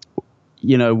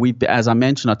 as I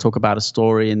mentioned, I talk about a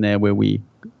story in there where we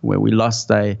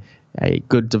lost a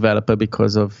good developer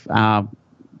because of our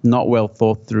not well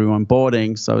thought through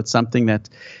onboarding. So it's something that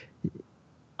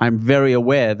I'm very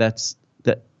aware that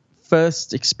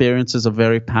first experiences are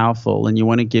very powerful, and you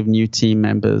want to give new team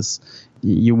members,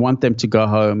 you want them to go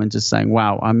home and just saying,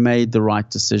 wow, I made the right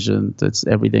decision.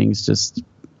 Everything's just,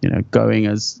 going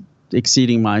as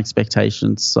exceeding my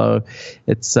expectations. So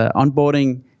it's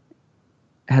onboarding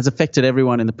has affected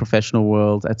everyone in the professional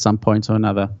world at some point or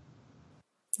another.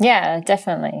 Yeah,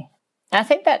 definitely. I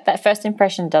think that first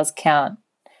impression does count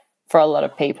for a lot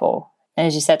of people. And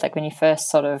as you said, like when you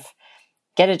first sort of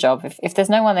get a job, if there's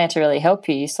no one there to really help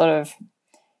you, you sort of,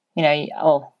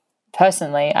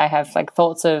 personally, I have like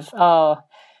thoughts of, I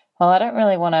don't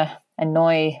really want to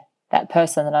annoy that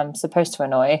person that I'm supposed to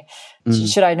annoy.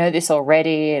 Should I know this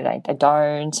already? I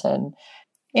don't. And,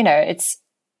 it's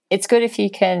good if you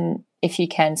can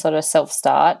sort of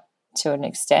self-start to an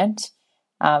extent.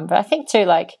 But I think too,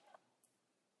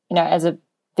 as a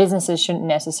businesses shouldn't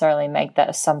necessarily make that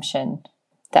assumption.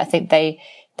 That I think they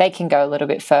can go a little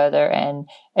bit further and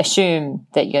assume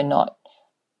that you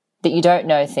don't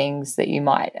know things that you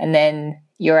might, and then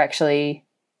you're actually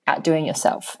outdoing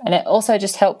yourself. And it also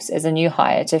just helps as a new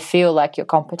hire to feel like you're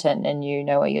competent and you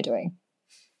know what you're doing.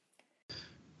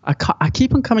 I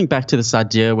keep on coming back to this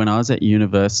idea when I was at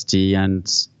university, and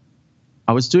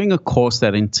I was doing a course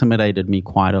that intimidated me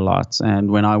quite a lot.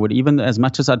 And when I would, even as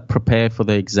much as I'd prepare for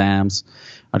the exams,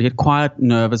 I'd get quite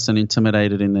nervous and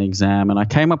intimidated in the exam. And I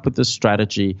came up with this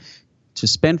strategy to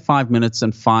spend 5 minutes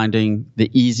and finding the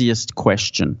easiest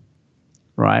question.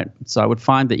 right? So I would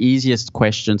find the easiest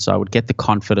question, so I would get the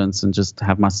confidence and just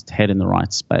have my head in the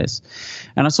right space.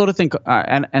 And I sort of think,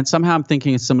 and somehow I'm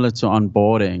thinking it's similar to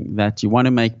onboarding, that you want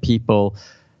to make people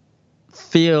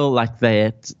feel like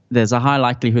there's a high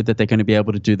likelihood that they're going to be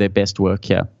able to do their best work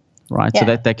here, right? So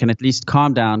that they can at least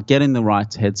calm down, get in the right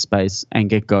headspace and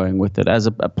get going with it, as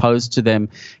opposed to them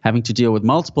having to deal with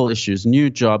multiple issues, new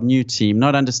job, new team,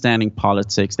 not understanding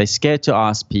politics. They're scared to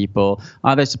ask people,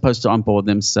 are they supposed to onboard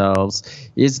themselves?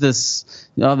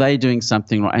 Are they doing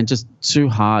something wrong? And just too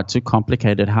hard, too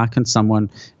complicated. How can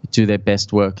someone do their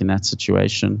best work in that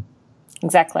situation?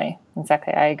 Exactly.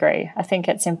 I agree. I think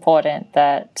it's important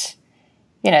that,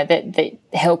 that the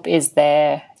help is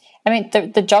there. I mean,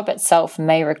 the job itself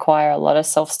may require a lot of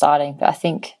self-starting, but I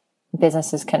think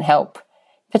businesses can help,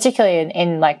 particularly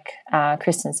in like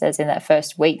Kristen says, in that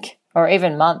first week or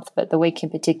even month, but the week in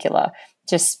particular,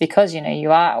 just because, you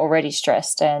are already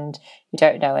stressed and you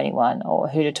don't know anyone or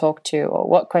who to talk to or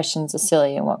what questions are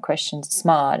silly and what questions are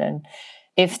smart. And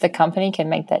if the company can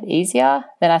make that easier,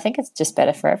 then I think it's just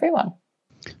better for everyone.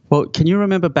 Well, can you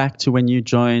remember back to when you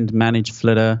joined Manage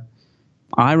Flitter?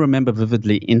 I remember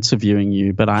vividly interviewing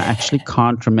you, but I actually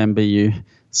can't remember you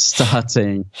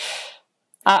starting.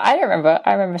 I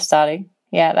remember starting.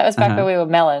 Yeah, that was back when we were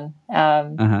Melon.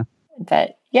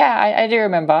 But yeah, I do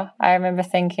remember. I remember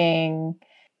thinking,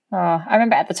 I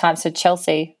remember at the time, so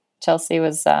Chelsea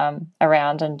was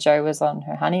around and Jo was on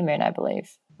her honeymoon, I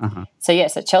believe.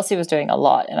 So Chelsea was doing a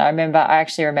lot. And I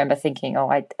actually remember thinking,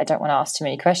 I don't want to ask too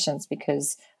many questions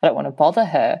because I don't want to bother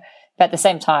her. But at the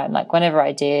same time, like whenever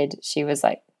I did, she was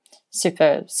like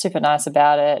super, super nice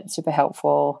about it, super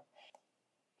helpful.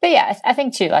 But yeah, I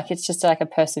think too, like it's just like a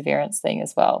perseverance thing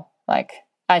as well. Like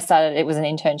it was an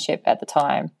internship at the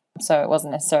time, so it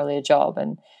wasn't necessarily a job.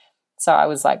 And so I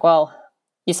was like, well,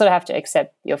 you sort of have to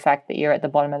accept your fact that you're at the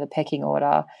bottom of the pecking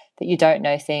order, that you don't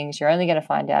know things. You're only going to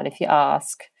find out if you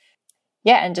ask.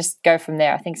 Yeah, and just go from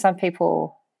there. I think some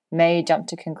people may jump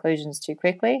to conclusions too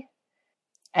quickly.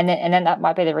 And then that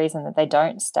might be the reason that they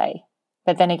don't stay.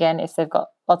 But then again, if they've got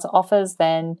lots of offers,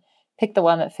 then pick the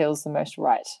one that feels the most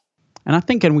right. And I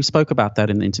think, and we spoke about that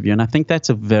in the interview, and I think that's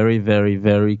a very, very,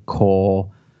 very core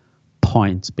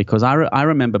point, because I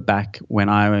remember back when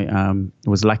I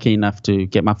was lucky enough to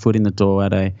get my foot in the door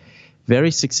at a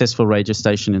very successful radio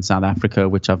station in South Africa,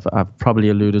 which I've probably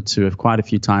alluded to quite a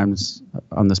few times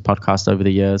on this podcast over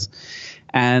the years.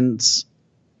 And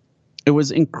it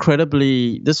was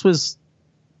this was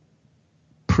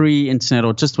pre-internet,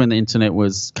 or just when the internet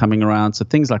was coming around. So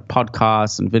things like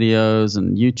podcasts and videos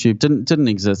and YouTube didn't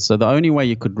exist. So the only way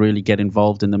you could really get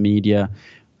involved in the media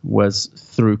was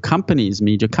through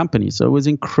media companies. So it was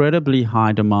incredibly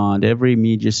high demand. Every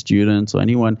media student or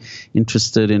anyone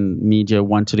interested in media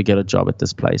wanted to get a job at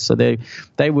this place. So they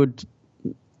would,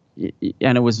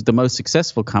 and it was the most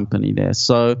successful company there.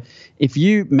 So if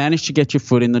you managed to get your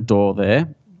foot in the door there,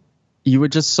 you were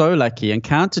just so lucky and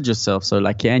counted yourself so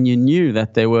lucky, and you knew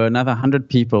that there were another 100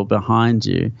 people behind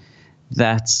you.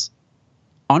 That's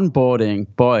onboarding.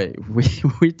 Boy,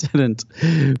 we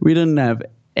didn't have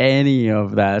any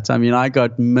of that. I mean, I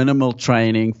got minimal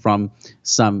training from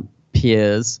some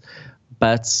peers,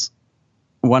 but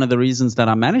one of the reasons that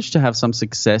I managed to have some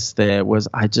success there was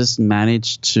I just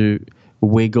managed to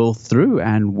wiggle through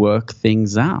and work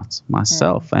things out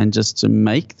myself and just to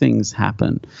make things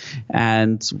happen,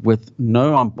 and with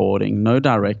no onboarding, no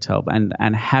direct help,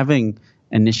 and having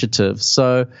initiative.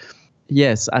 So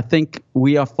yes, I think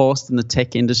we are forced in the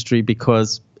tech industry,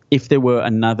 because if there were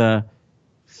another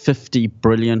 50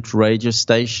 brilliant radio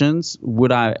stations,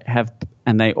 would I have,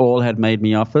 and they all had made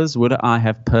me offers, would I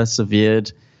have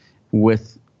persevered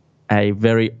with a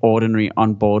very ordinary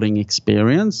onboarding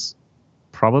experience?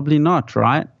 Probably not,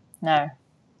 right? No.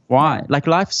 Why? Like,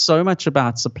 life's so much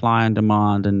about supply and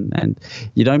demand, and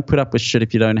you don't put up with shit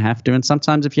if you don't have to. And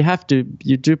sometimes if you have to,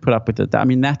 you do put up with it. I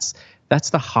mean, that's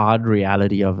the hard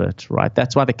reality of it, right?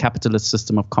 That's why the capitalist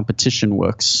system of competition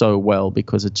works so well,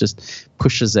 because it just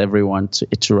pushes everyone to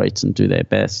iterate and do their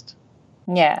best.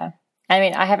 Yeah. I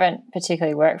mean, I haven't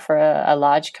particularly worked for a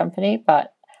large company,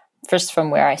 but just from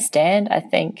where I stand, I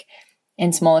think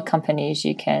in smaller companies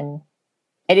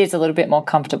it is a little bit more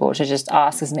comfortable to just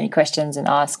ask as many questions and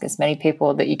ask as many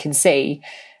people that you can see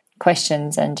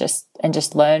questions and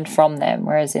just learn from them.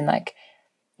 Whereas in like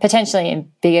potentially in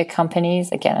bigger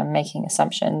companies, again, I'm making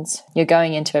assumptions, you're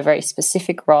going into a very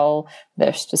specific role,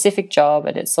 a specific job,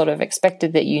 and it's sort of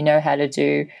expected that you know how to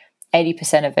do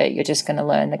 80% of it. You're just going to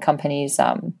learn the company's,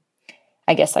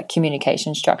 I guess, like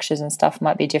communication structures and stuff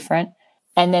might be different.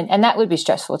 And that would be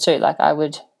stressful too. Like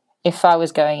if I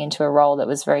was going into a role that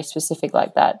was very specific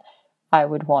like that, I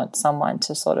would want someone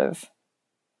to sort of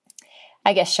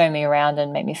I guess, show me around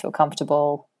and make me feel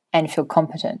comfortable and feel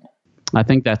competent. I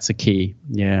think that's the key.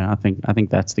 Yeah, I think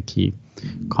that's the key.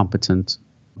 Competent.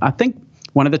 I think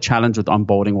one of the challenges with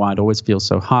onboarding, why it always feels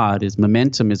so hard, is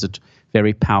momentum is a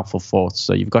very powerful force.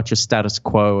 So you've got your status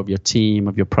quo of your team,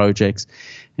 of your projects,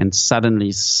 and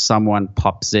suddenly someone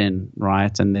pops in,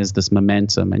 right? And there's this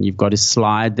momentum, and you've got to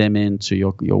slide them into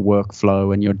your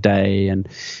workflow and your day, and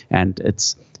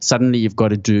it's suddenly you've got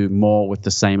to do more with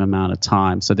the same amount of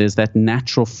time. So there's that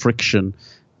natural friction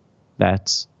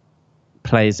that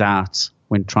plays out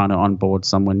when trying to onboard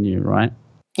someone new, right?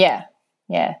 Yeah,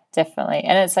 definitely.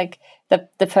 And it's like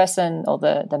the person or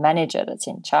the manager that's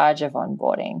in charge of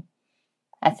onboarding,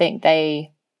 I think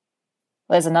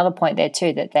there's another point there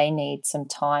too, that they need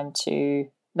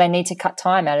to cut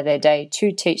time out of their day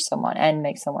to teach someone and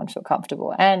make someone feel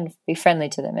comfortable and be friendly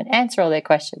to them and answer all their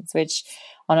questions, which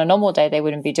on a normal day they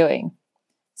wouldn't be doing.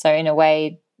 So in a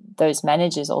way, those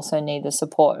managers also need the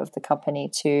support of the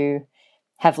company to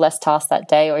have less tasks that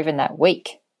day or even that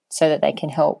week so that they can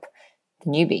help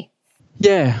the newbie.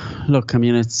 Yeah, look, I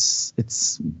mean, it's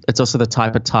also the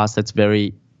type of task that's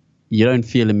you don't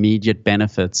feel immediate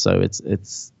benefits. So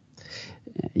it's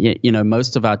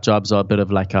most of our jobs are a bit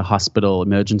of like a hospital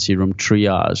emergency room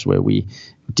triage where we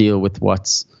deal with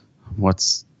what's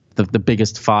the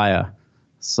biggest fire.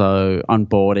 So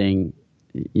onboarding,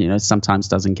 sometimes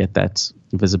doesn't get that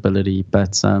visibility,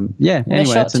 but in the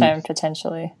short term,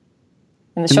 potentially.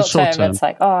 In the short term, it's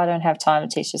like, oh, I don't have time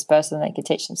to teach this person. They could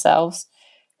teach themselves.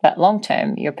 But long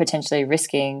term, you're potentially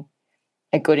risking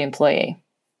a good employee.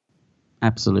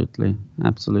 Absolutely.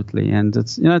 And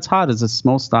it's hard as a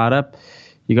small startup.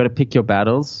 You got to pick your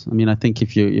battles. I mean, I think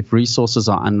if resources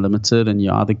are unlimited and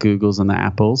you are the Googles and the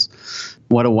Apples,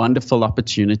 what a wonderful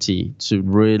opportunity to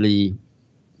really,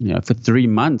 for 3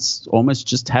 months, almost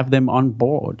just have them on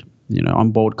board.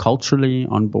 On board culturally,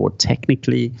 on board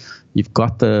technically. You've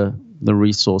got the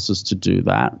resources to do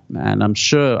that, and I'm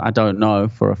sure, I don't know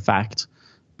for a fact,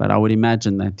 but I would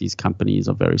imagine that these companies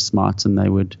are very smart and they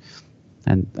would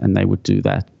do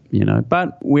that,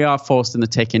 But we are forced in the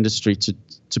tech industry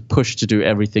to push to do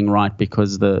everything right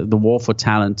because the war for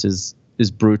talent is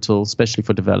brutal, especially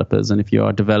for developers. And if you are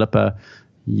a developer,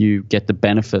 you get the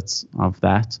benefits of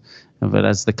that. But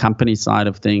as the company side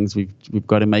of things, we've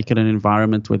got to make it an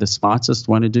environment where the smartest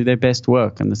want to do their best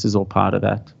work, and this is all part of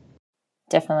that.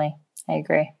 Definitely, I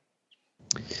agree.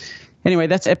 Anyway,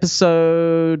 that's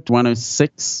episode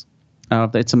 106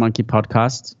 of the It's a Monkey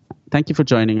podcast. Thank you for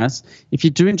joining us. If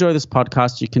you do enjoy this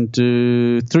podcast, you can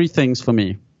do 3 things for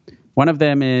me. One of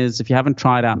them is, if you haven't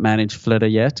tried out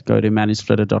ManageFlitter yet, go to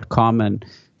manageflitter.com and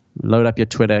load up your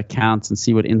Twitter accounts and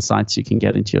see what insights you can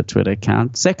get into your Twitter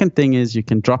account. Second thing is, you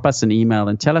can drop us an email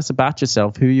and tell us about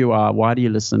yourself, who you are, why do you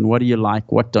listen, what do you like,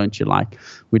 what don't you like.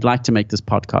 We'd like to make this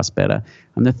podcast better.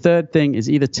 And the third thing is,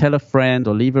 either tell a friend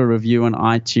or leave a review on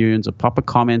iTunes or pop a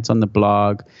comment on the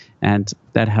blog, and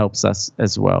that helps us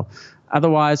as well.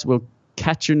 Otherwise, we'll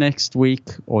catch you next week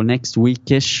or next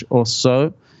weekish or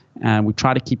so. And we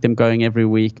try to keep them going every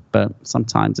week, but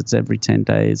sometimes it's every 10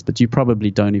 days. But you probably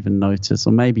don't even notice,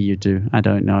 or maybe you do. I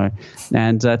don't know.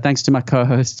 And thanks to my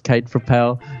co-host, Kate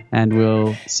Frappel, and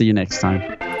we'll see you next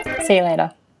time. See you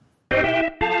later.